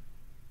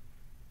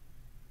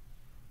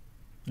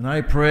 And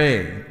I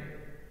pray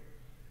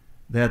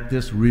that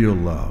this real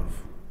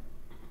love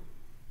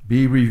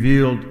be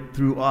revealed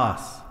through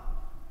us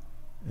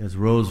as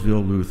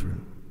Roseville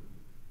Lutheran,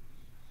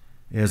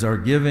 as our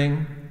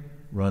giving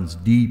runs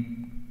deep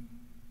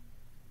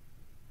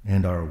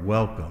and our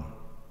welcome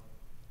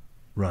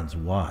runs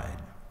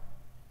wide.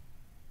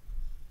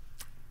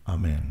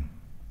 Amen.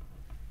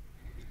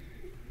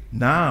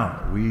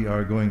 Now we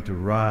are going to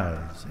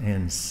rise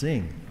and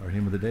sing our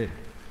hymn of the day.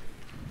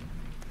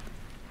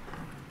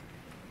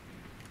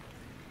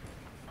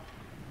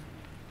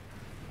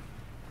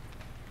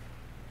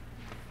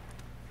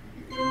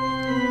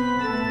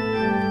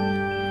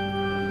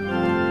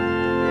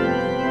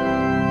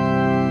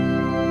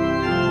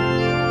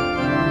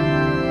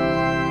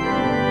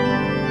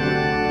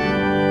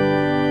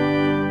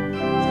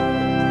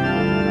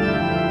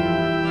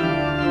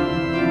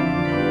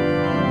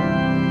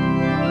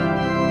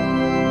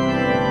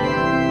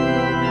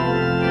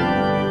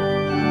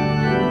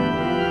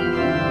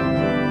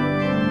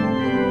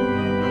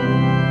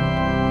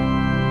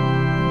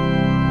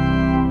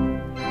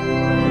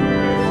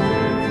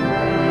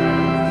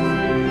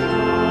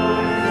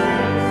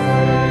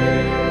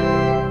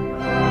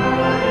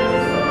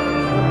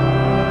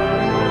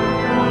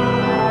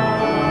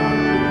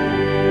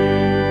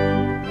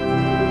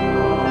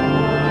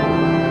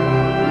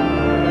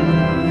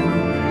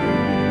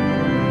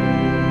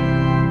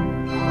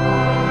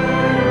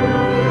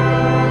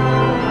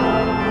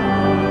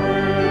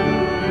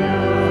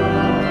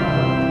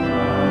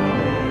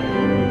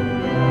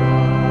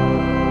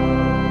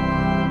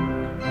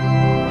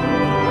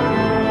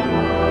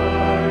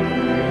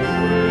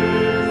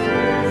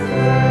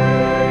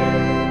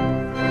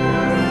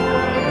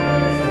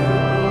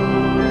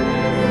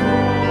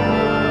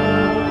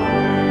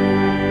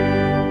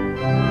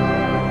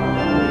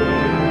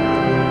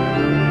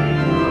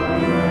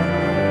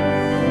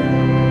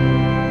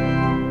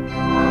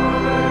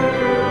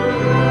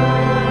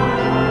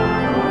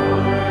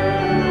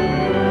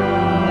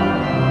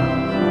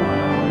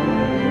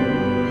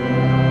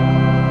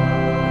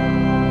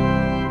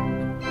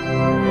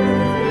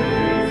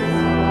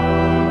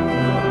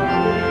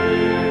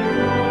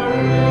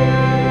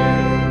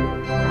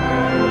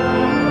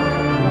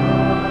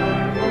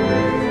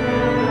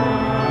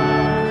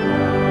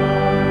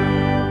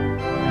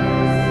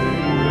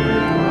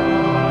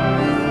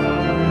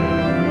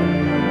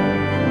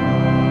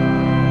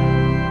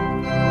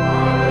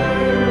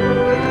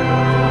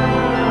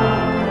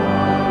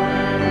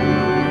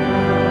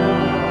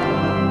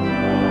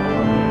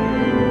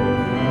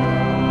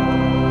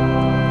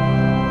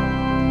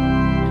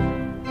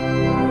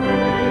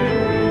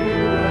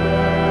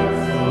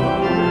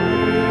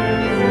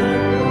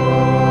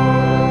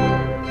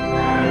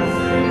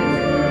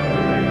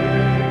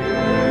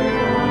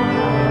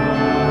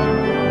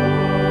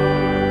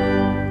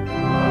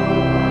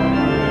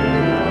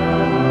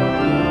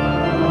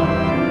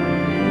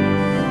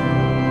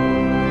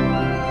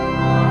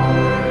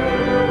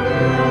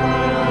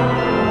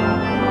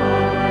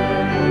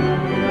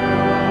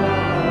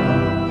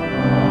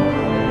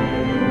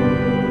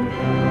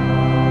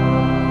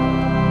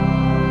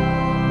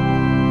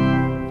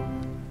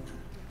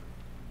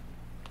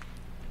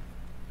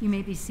 You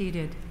may be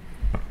seated.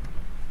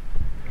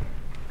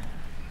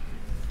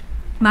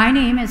 My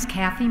name is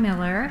Kathy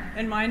Miller.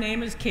 And my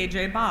name is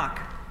KJ Bach.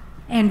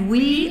 And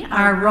we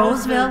are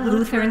Roseville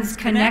Lutherans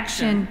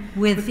Connection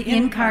with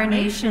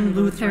Incarnation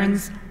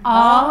Lutherans,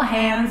 All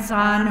Hands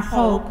on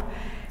Hope,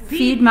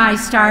 Feed My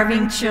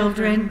Starving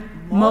Children,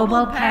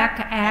 Mobile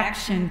Pack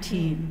Action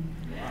Team.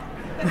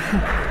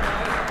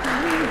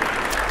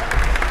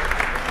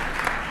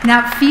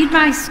 Now, Feed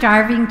My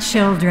Starving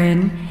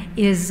Children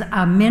is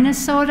a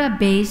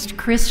Minnesota-based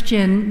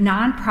Christian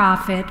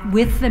nonprofit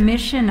with the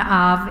mission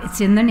of,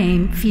 it's in the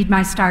name, Feed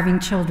My Starving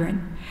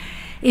Children.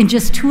 In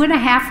just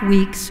 2.5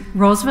 weeks,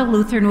 Roseville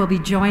Lutheran will be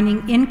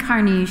joining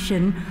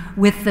Incarnation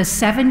with the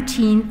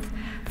 17th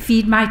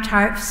Feed My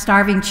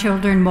Starving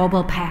Children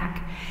mobile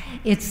pack.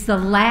 It's the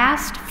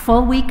last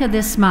full week of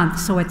this month,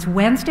 so it's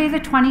Wednesday the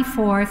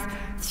 24th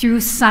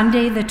through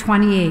Sunday the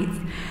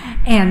 28th.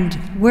 And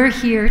we're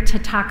here to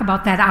talk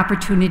about that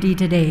opportunity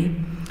today.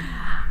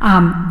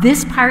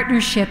 This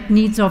partnership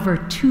needs over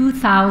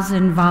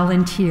 2,000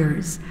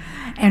 volunteers,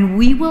 and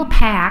we will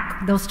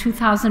pack those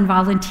 2,000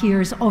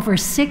 volunteers over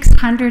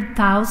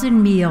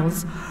 600,000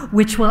 meals,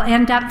 which will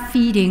end up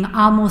feeding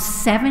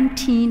almost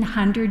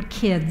 1,700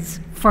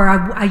 kids for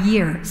a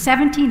year.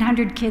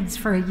 1,700 kids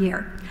for a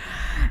year.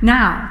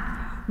 Now,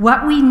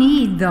 what we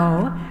need,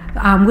 though,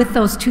 with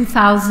those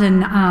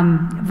 2,000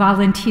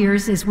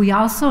 volunteers is we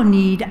also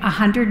need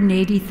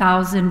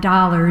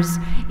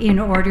 $180,000 in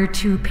order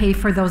to pay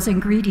for those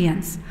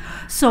ingredients.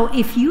 So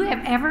if you have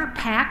ever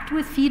packed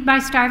with Feed My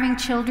Starving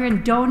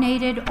Children,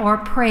 donated, or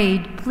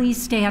prayed,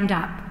 please stand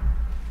up.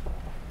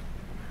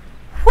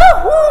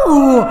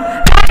 Woohoo!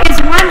 That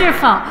is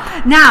wonderful.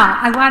 Now,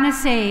 I want to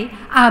say,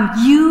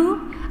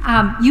 you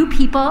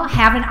people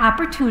have an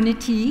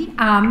opportunity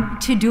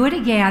to do it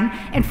again.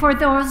 And for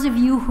those of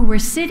you who were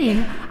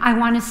sitting, I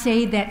want to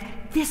say that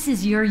this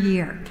is your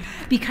year,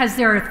 because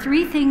there are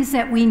 3 things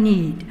that we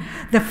need.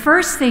 The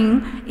first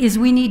thing is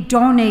we need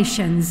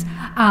donations.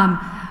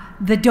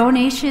 The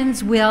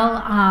donations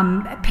will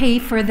pay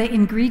for the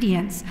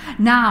ingredients.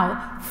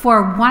 Now,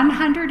 for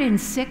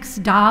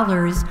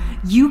 $106,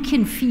 you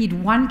can feed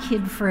 1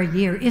 kid for a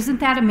year. Isn't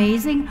that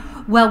amazing?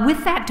 Well,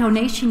 with that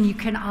donation, you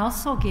can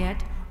also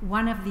get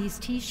one of these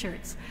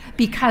t-shirts,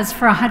 because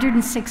for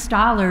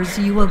 $106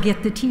 you will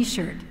get the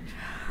t-shirt.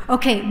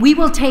 Okay, we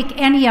will take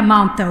any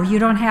amount, though. You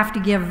don't have to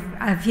give,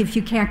 if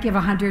you can't give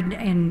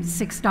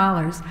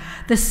 $106.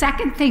 The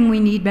second thing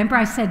we need, remember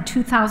I said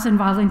 2,000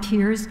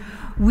 volunteers?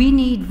 We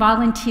need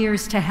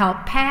volunteers to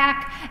help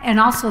pack, and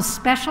also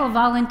special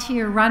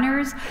volunteer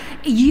runners.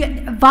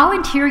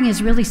 Volunteering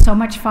is really so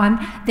much fun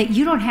that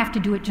you don't have to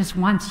do it just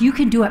once. You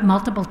can do it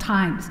multiple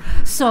times.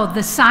 So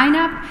the sign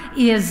up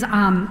is,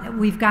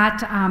 we've got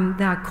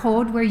the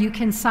code where you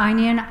can sign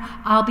in.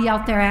 I'll be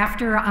out there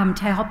after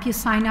to help you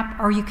sign up,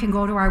 or you can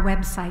go to our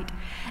website.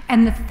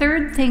 And the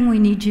third thing we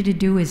need you to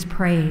do is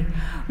pray.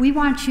 We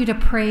want you to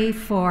pray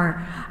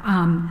for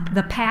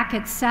the pack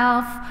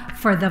itself,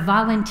 for the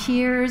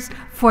volunteers,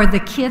 for the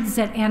kids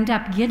that end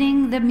up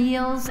getting the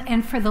meals,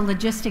 and for the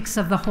logistics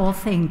of the whole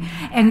thing.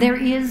 And there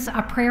is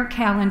a prayer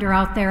calendar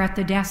out there at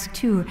the desk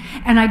too.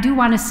 And I do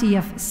want to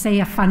say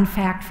a fun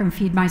fact from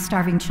Feed My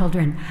Starving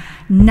Children.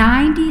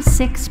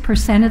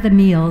 96% of the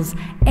meals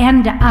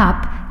end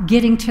up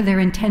getting to their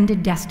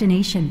intended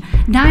destination.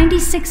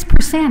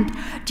 96%.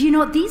 Do you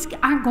know, these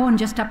aren't going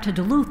just up to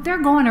Duluth,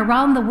 they're going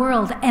around the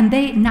world, and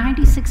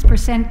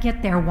 96%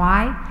 get there.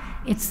 Why?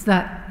 It's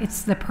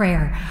the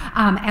prayer.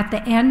 At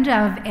the end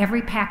of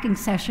every packing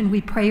session, we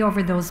pray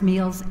over those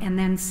meals and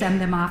then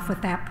send them off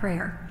with that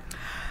prayer.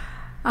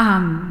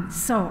 The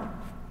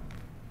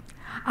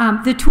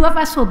 2 of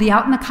us will be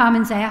out in the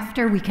Commons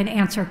after. We can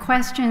answer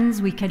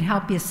questions, we can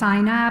help you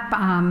sign up,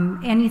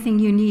 anything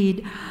you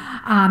need.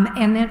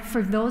 And then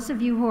for those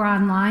of you who are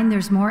online,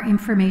 there's more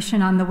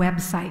information on the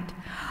website.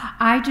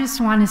 I just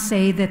want to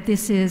say that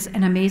this is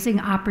an amazing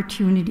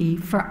opportunity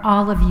for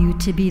all of you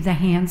to be the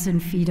hands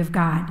and feet of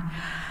God.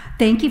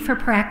 Thank you for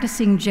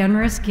practicing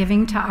generous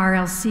giving to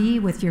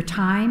RLC with your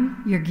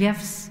time, your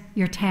gifts,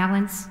 your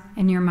talents,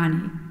 and your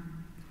money.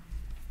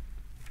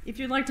 If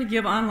you'd like to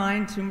give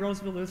online to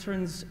Roseville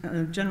Lutheran's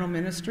general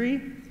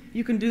ministry,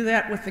 you can do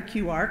that with the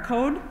QR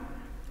code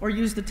or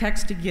use the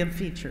text to give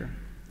feature.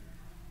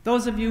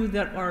 Those of you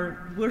that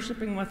are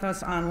worshiping with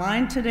us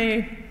online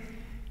today,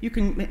 you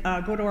can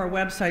go to our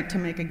website to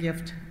make a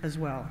gift as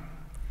well.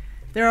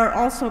 There are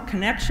also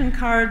connection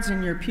cards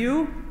in your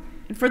pew.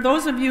 And for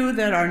those of you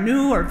that are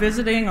new or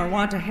visiting or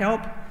want to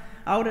help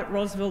out at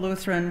Roseville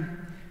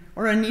Lutheran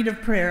or in need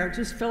of prayer,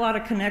 just fill out a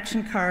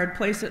connection card,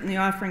 place it in the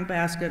offering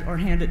basket, or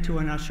hand it to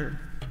an usher.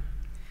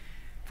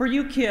 For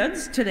you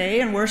kids today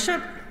in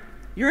worship,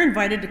 you're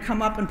invited to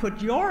come up and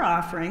put your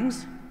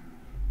offerings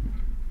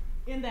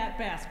in that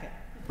basket.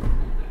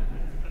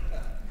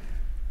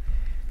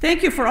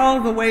 Thank you for all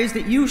of the ways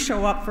that you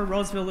show up for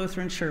Roseville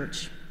Lutheran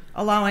Church,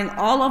 allowing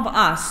all of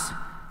us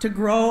to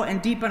grow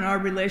and deepen our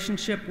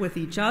relationship with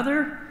each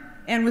other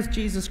and with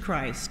Jesus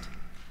Christ.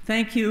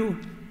 Thank you,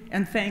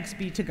 and thanks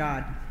be to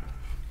God.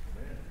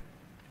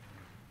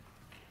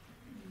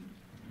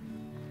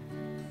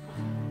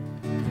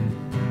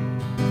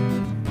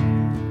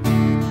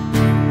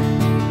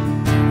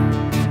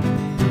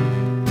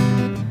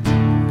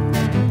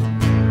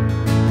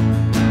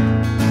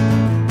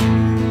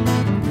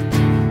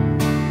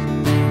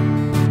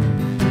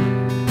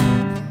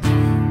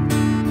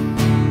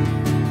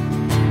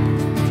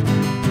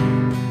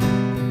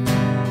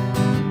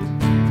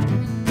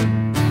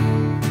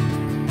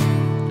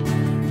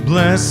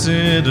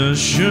 Blessed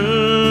assurance,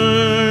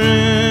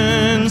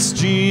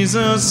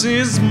 Jesus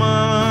is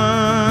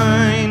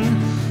mine.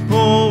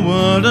 Oh,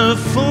 what a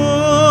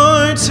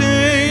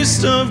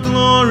foretaste of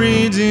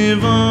glory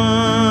divine,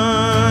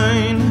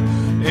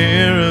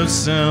 heir of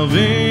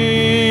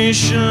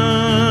salvation,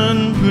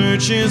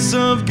 purchase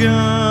of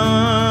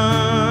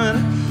God,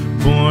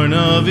 born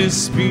of his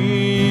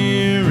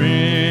Spirit,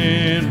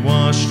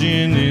 washed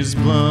in his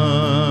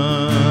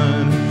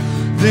blood.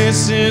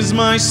 This is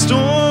my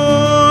story,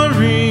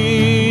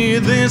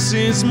 this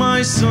is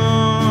my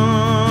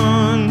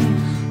song,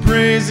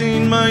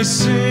 praising my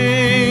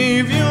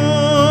Savior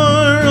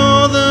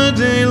all the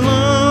day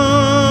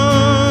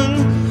long.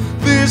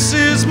 This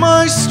is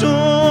my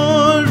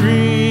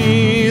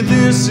story,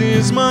 this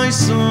is my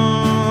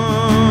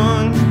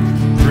song,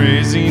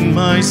 praising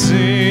my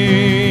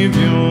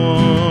Savior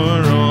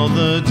all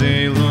the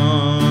day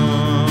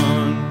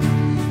long.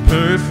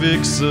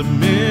 Perfect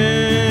submission,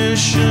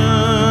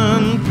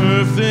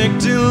 perfect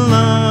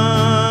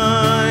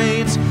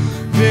delight,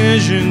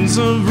 visions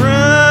of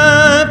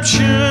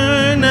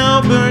rapture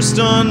now burst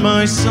on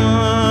my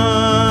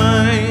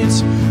sight.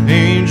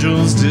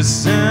 Angels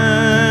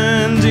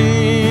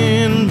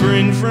descending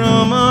bring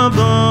from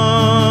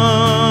above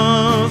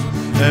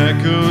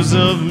echoes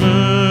of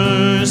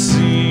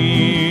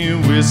mercy,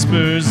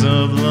 whispers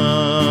of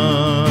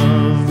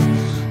love.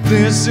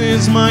 This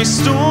is my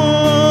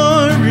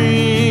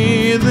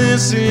story,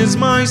 this is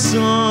my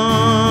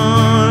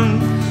song,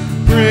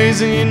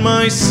 praising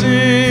my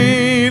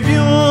Savior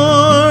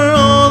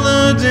all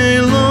the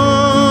day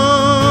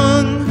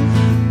long.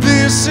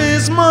 This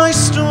is my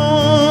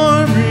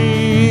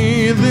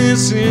story,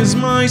 this is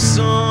my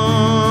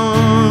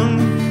song,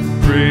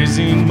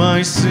 praising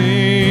my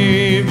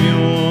Savior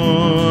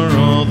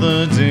all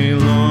the day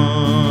long.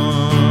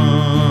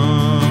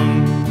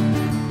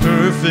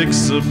 Perfect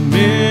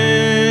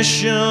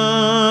submission,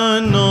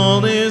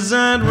 all is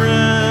at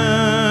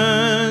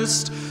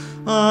rest.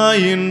 I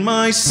in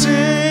my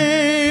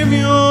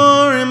Savior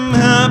am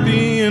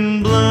happy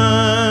and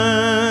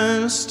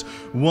blessed,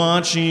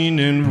 watching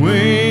and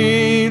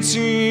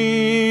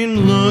waiting,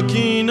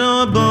 looking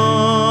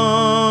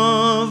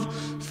above,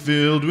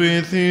 filled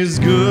with his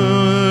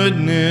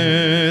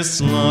goodness,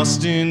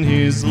 lost in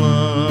his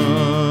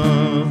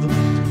love.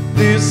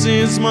 This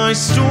is my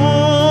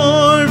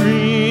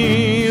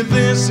story,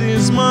 this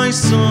is my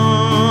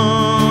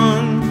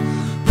song,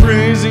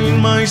 praising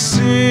my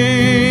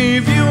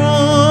Savior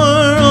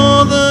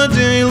all the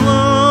day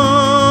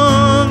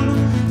long.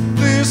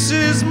 This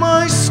is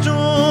my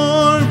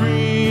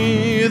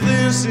story,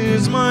 this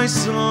is my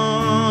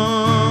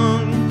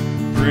song,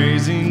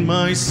 praising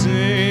my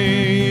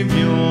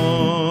Savior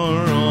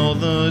all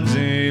the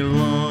day long.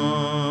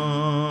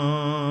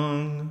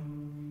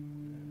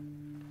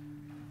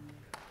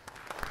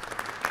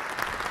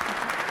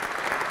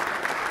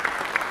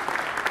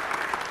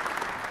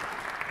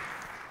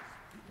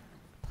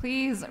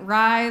 Please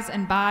rise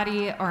in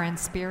body or in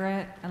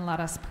spirit and let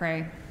us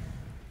pray.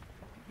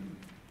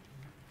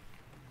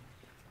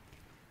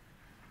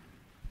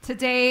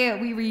 Today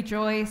we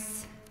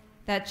rejoice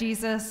that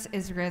Jesus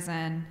is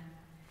risen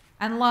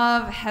and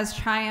love has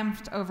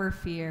triumphed over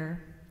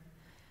fear.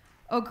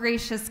 O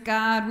gracious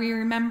God, we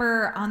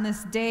remember on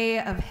this day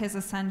of his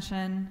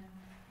ascension,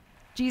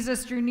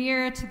 Jesus drew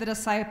near to the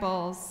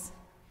disciples,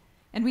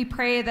 and we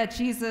pray that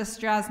Jesus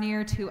draws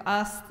near to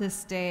us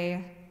this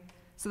day,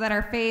 so that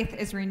our faith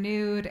is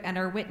renewed and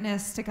our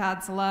witness to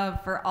God's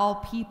love for all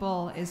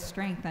people is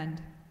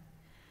strengthened.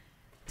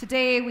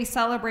 Today we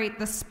celebrate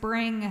the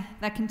spring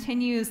that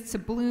continues to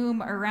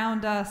bloom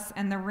around us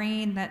and the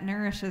rain that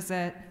nourishes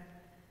it.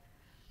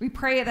 We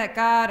pray that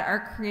God, our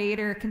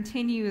Creator,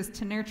 continues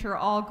to nurture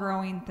all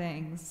growing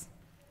things,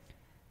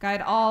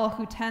 guide all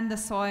who tend the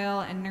soil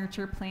and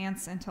nurture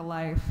plants into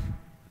life.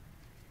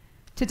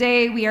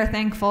 Today we are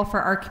thankful for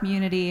our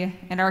community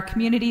and our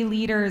community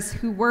leaders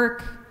who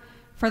work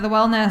for the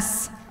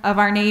wellness of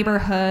our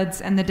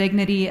neighborhoods and the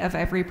dignity of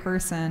every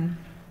person.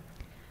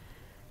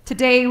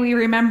 Today we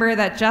remember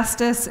that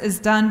justice is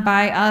done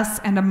by us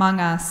and among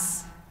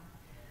us.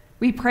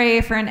 We pray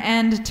for an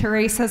end to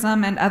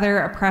racism and other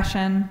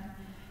oppression,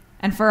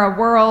 and for a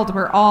world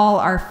where all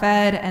are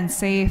fed and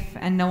safe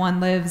and no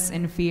one lives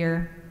in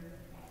fear.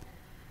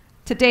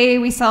 Today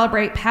we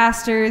celebrate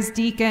pastors,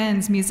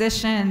 deacons,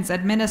 musicians,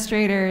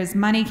 administrators,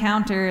 money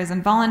counters,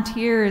 and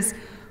volunteers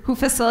who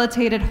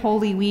facilitated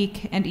Holy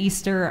Week and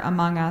Easter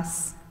among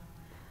us.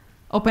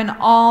 Open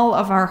all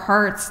of our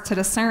hearts to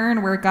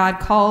discern where God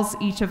calls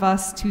each of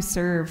us to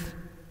serve.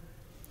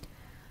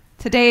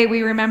 Today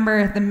we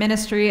remember the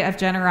ministry of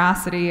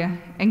generosity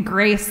and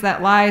grace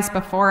that lies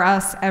before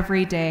us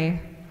every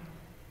day.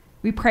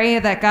 We pray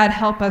that God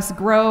help us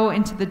grow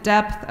into the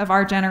depth of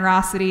our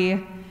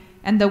generosity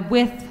and the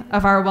width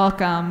of our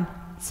welcome,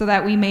 so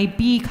that we may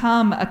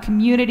become a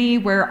community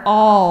where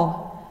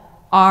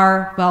all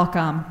are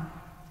welcome.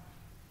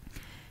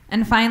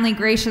 And finally,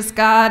 gracious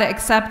God,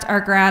 accept our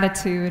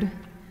gratitude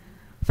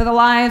for the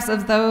lives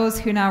of those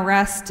who now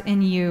rest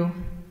in you.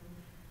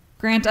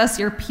 Grant us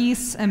your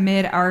peace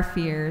amid our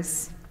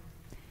fears.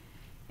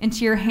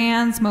 Into your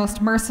hands,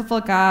 most merciful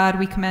God,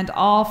 we commend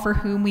all for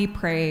whom we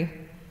pray,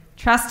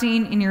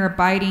 trusting in your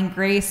abiding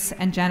grace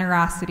and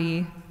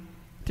generosity.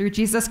 Through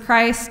Jesus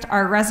Christ,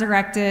 our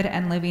resurrected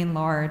and living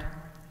Lord.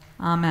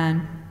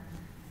 Amen.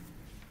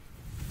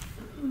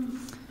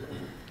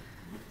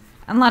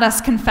 And let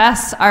us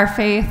confess our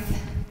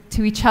faith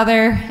to each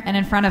other and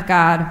in front of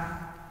God.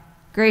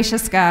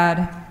 Gracious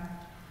God,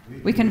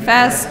 we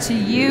confess to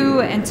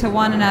you and to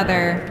one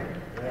another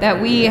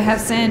that we have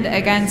sinned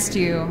against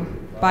you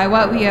by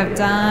what we have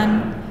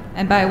done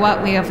and by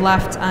what we have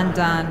left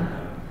undone.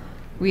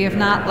 We have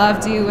not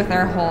loved you with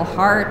our whole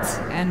heart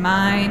and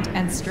mind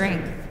and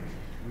strength.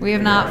 We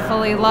have not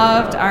fully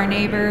loved our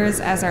neighbors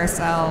as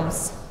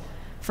ourselves.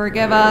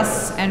 Forgive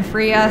us and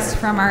free us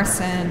from our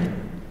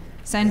sin.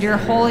 Send your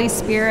Holy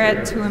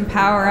Spirit to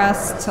empower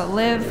us to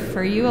live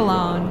for you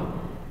alone,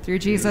 through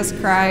Jesus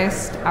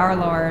Christ our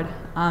Lord.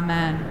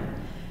 Amen.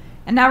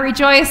 And now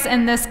rejoice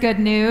in this good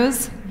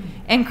news.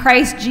 In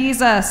Christ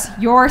Jesus,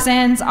 your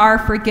sins are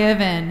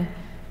forgiven.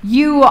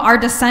 You are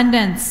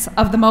descendants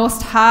of the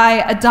Most High,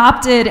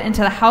 adopted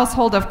into the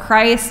household of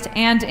Christ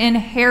and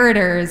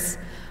inheritors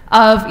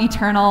of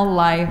eternal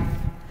life.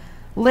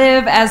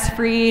 Live as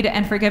freed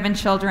and forgiven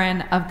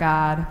children of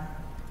God.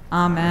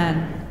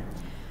 Amen.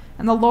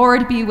 And the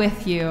Lord be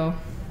with you,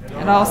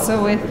 and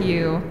also with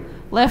you.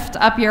 Lift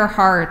up your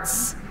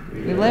hearts.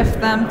 We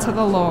lift them to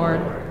the Lord.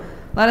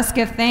 Let us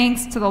give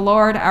thanks to the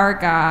Lord our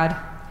God.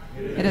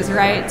 It is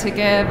right to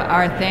give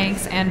our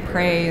thanks and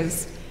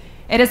praise.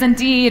 It is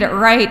indeed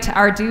right,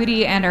 our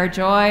duty and our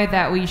joy,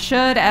 that we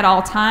should at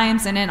all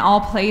times and in all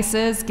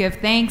places give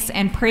thanks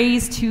and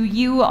praise to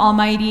you,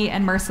 Almighty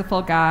and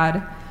merciful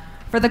God,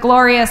 for the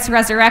glorious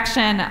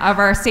resurrection of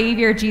our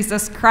Savior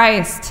Jesus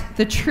Christ,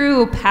 the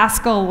true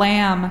Paschal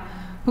Lamb,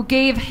 who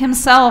gave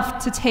himself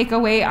to take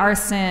away our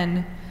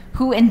sin,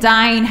 who in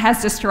dying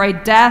has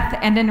destroyed death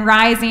and in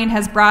rising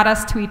has brought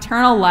us to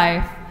eternal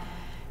life.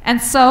 And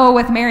so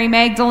with Mary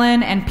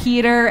Magdalene and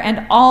Peter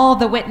and all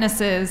the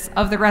witnesses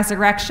of the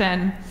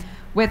resurrection,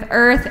 with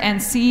earth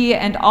and sea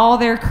and all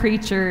their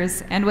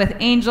creatures, and with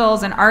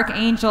angels and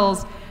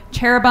archangels,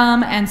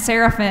 cherubim and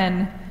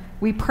seraphim,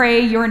 we pray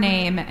your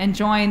name and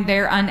join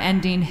their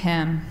unending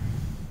hymn.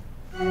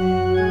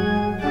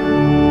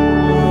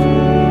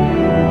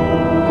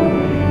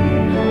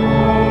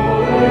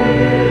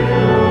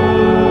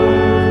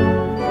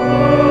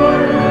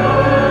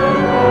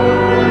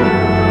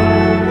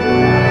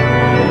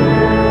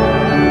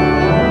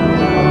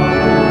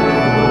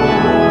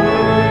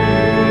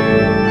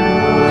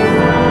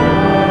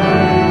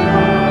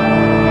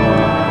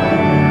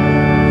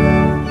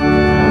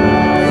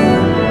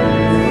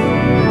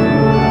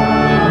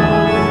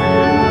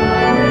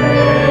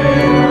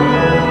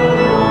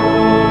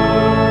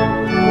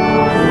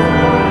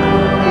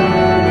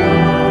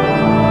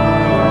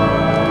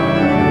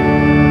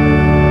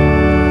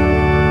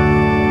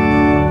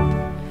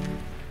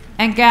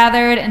 And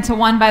gathered into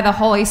one by the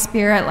Holy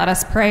Spirit, let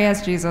us pray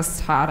as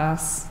Jesus taught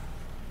us.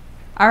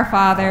 Our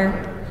Father,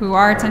 who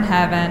art in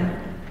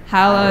heaven,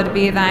 hallowed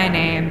be thy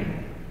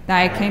name.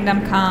 Thy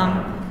kingdom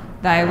come,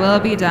 thy will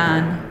be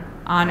done,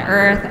 on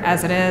earth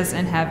as it is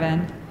in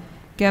heaven.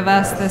 Give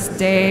us this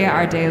day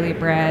our daily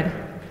bread,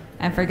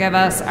 and forgive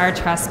us our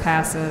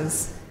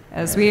trespasses,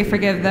 as we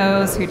forgive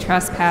those who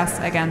trespass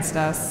against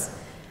us.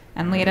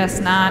 And lead us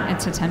not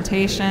into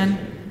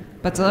temptation,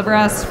 but deliver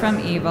us from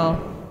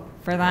evil.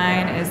 For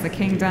thine is the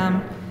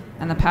kingdom,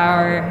 and the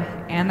power,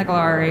 and the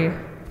glory,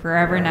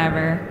 forever and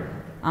ever.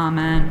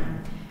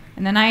 Amen.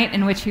 In the night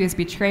in which he was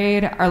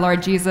betrayed, our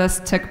Lord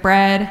Jesus took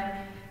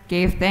bread,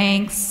 gave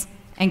thanks,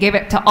 and gave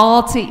it to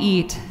all to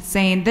eat,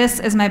 saying, "This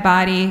is my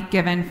body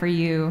given for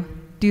you.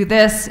 Do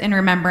this in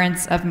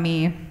remembrance of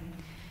me."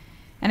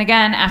 And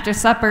again, after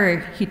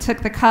supper, he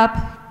took the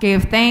cup,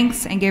 gave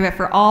thanks, and gave it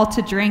for all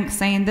to drink,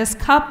 saying, "This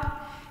cup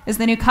is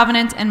the new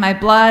covenant in my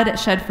blood,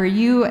 shed for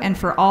you and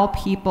for all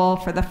people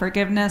for the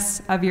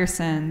forgiveness of your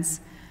sins.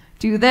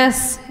 Do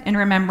this in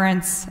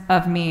remembrance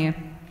of me."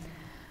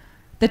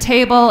 The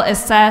table is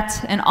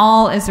set and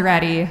all is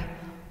ready.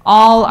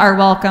 All are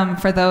welcome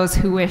for those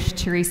who wish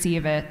to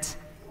receive it.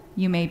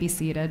 You may be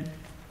seated.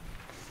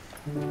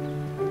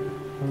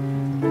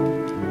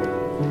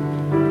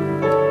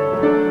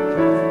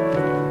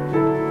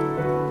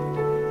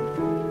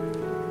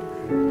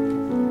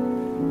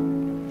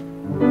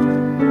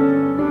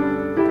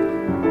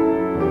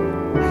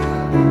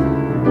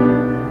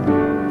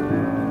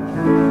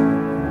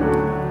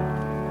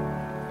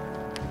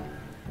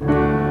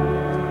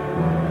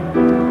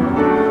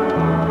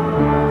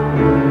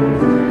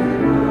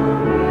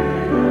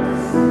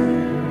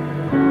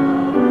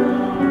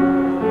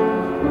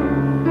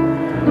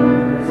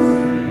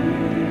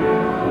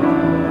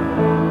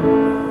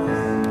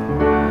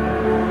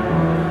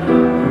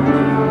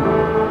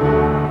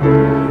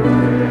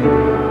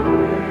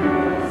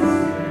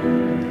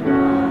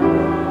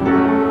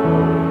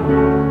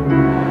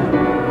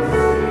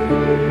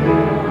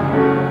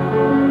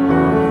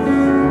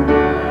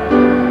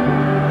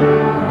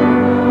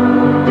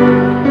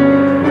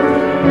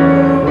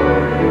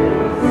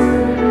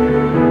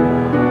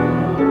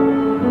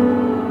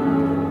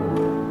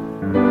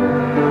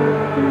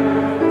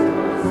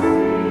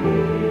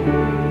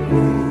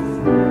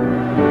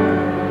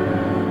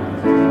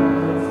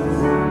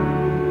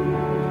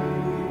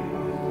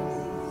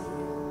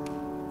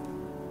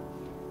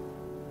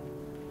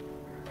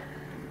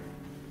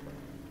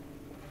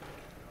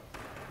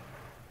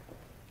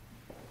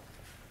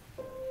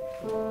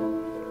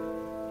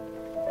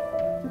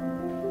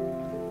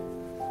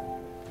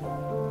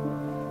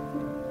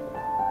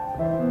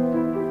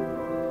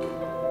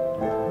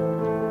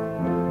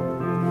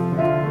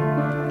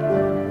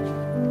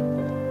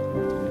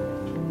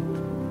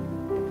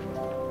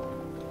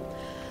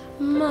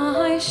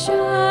 My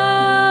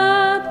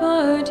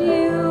shepherd,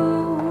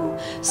 you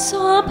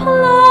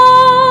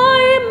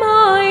supply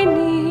my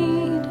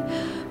need.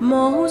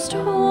 Most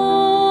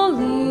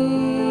holy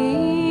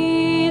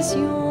is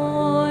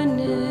your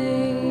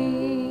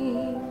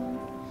name.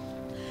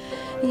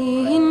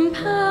 In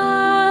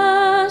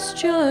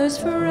pastures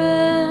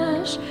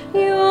fresh,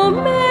 you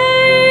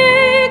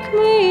make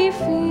me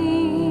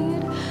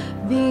feed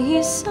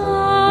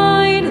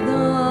beside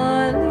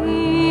the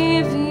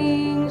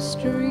living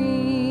stream.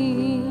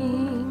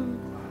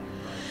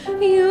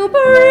 You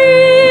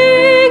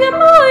bring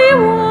my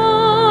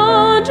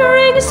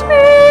wandering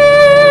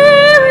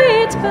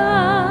spirit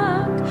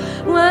back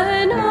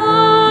when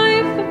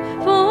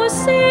I've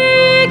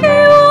forsaken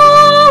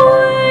your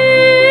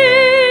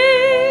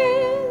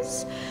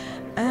ways,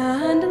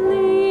 and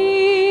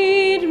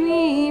lead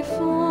me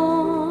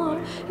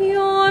for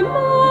your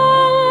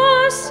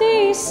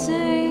mercy's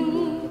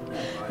sake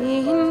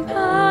in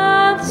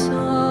paths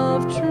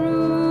of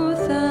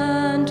truth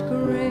and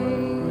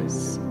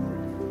grace.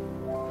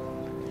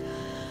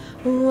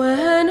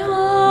 When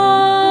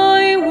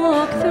I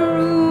walk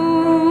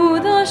through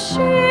the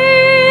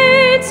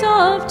shades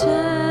of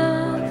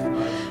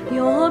death,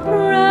 your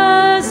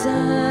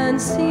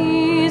presence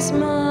is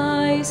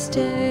my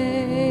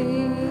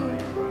stay.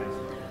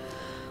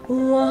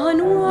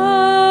 One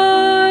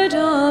word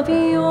of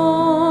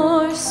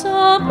your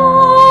supporting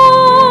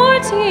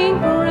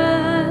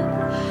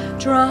breath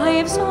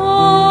drives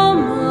all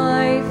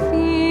my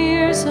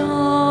fears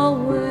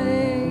away.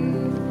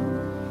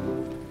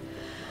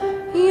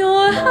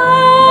 Your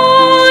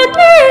hand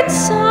in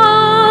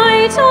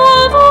sight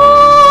of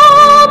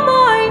all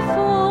my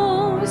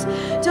foes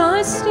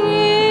does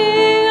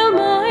still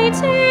my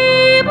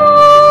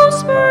table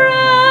spread.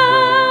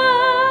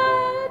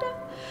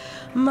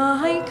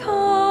 My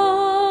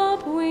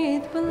cup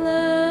with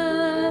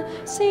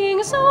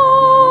blessings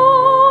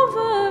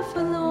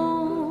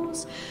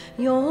overflows.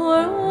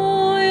 Your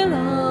oil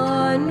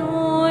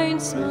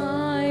anoints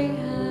my head.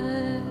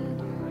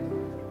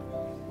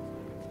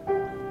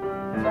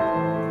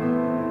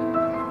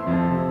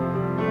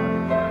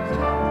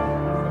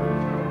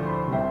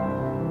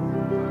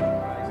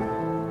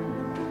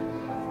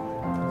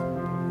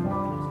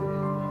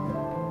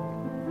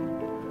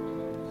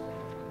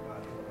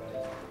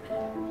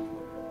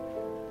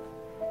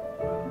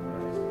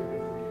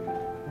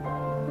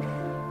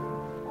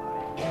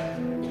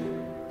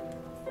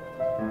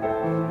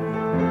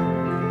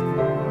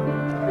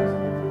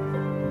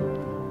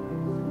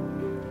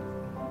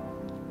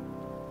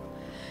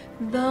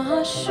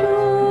 The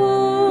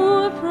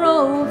sure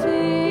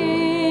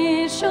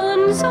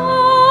provisions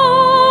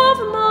of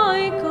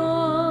my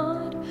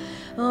God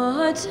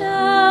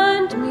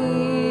attend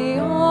me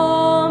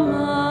all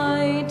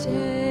my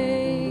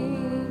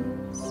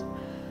days.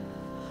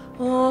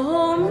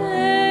 Oh,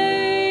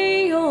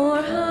 may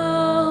your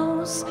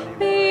house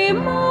be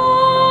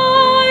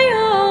my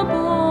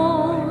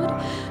abode,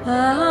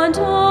 and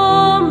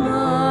all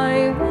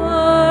my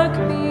work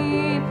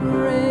be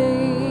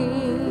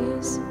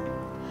praise.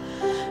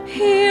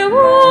 Here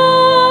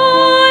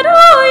would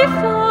I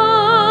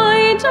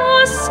find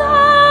a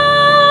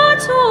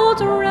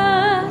settled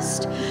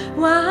rest,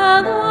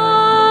 while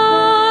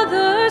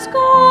others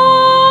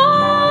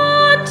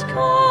can't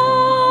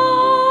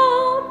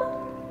come.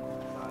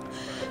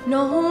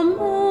 No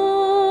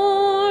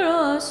more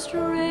a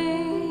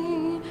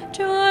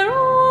stranger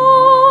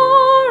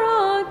or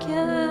a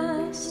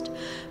guest,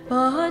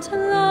 but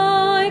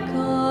like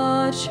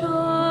a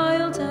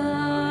child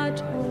at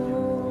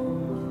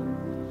home.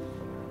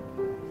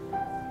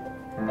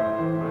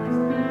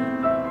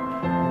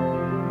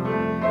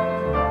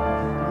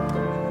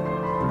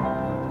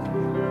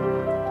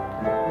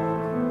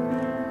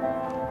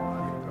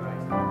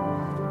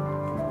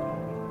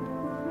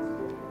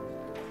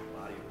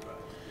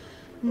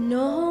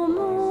 No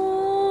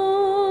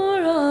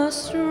more a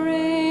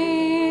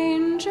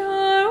stranger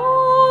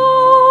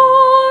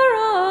or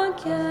a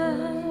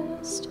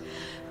guest,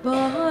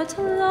 but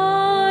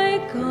like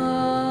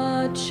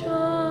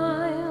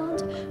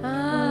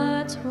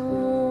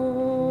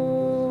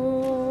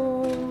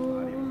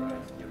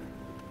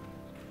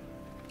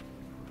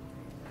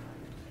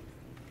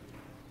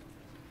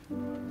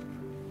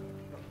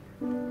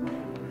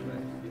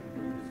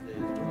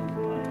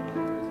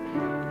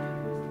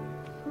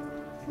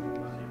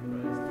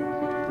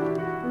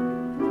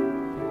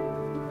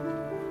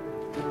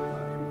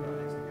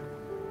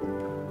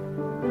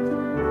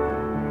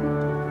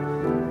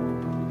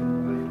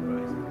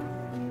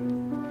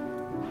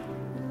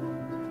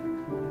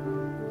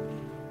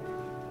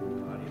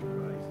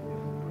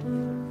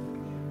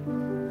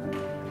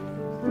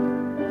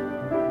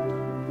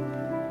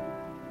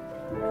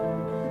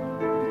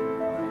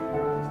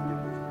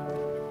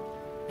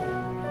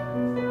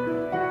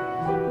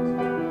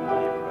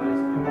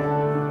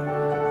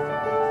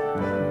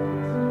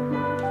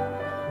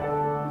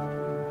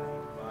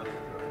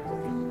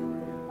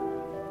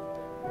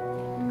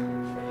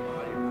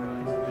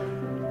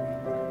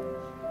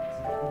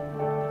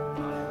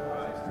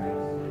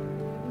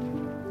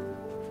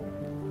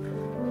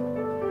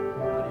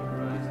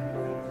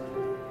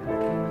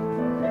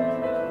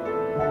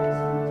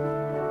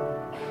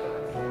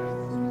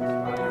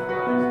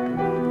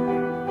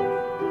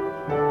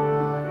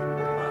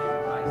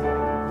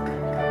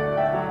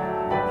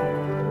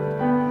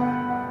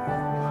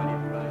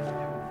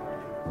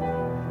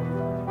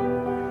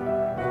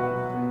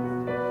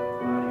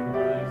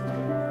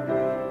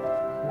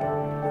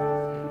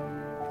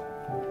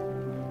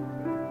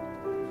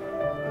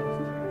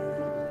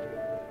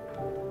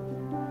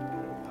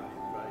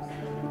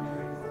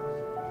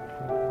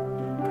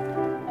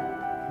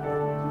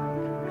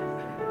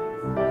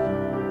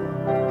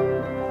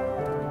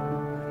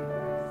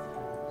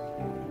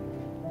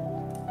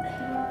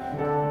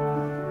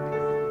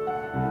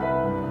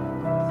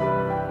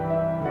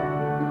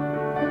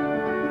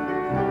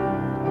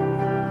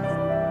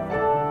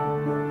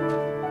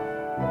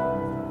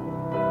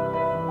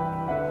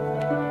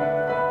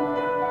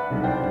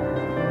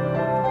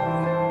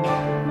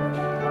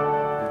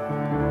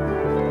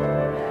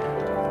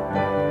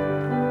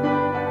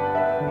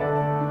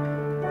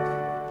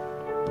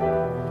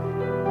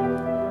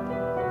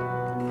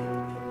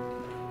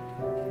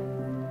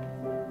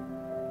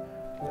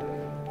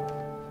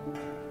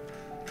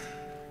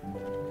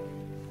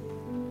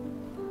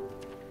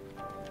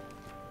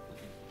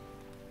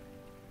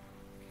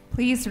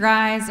Please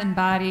rise in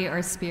body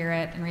or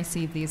spirit and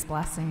receive these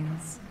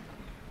blessings.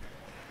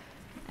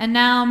 And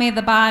now may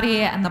the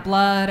body and the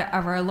blood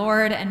of our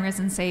Lord and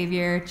risen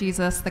Savior,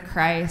 Jesus the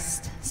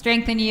Christ,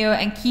 strengthen you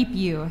and keep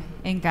you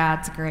in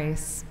God's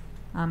grace.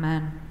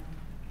 Amen.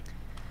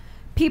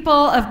 People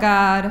of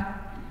God,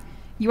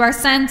 you are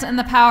sent in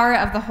the power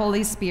of the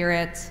Holy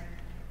Spirit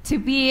to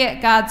be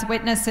God's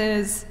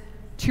witnesses,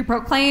 to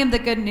proclaim the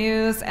good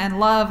news and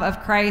love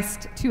of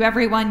Christ to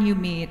everyone you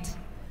meet.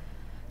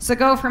 So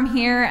go from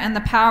here in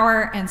the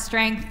power and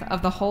strength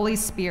of the Holy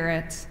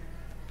Spirit.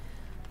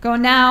 Go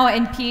now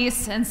in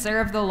peace and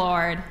serve the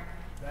Lord.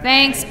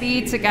 Thanks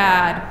be to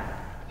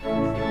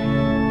God.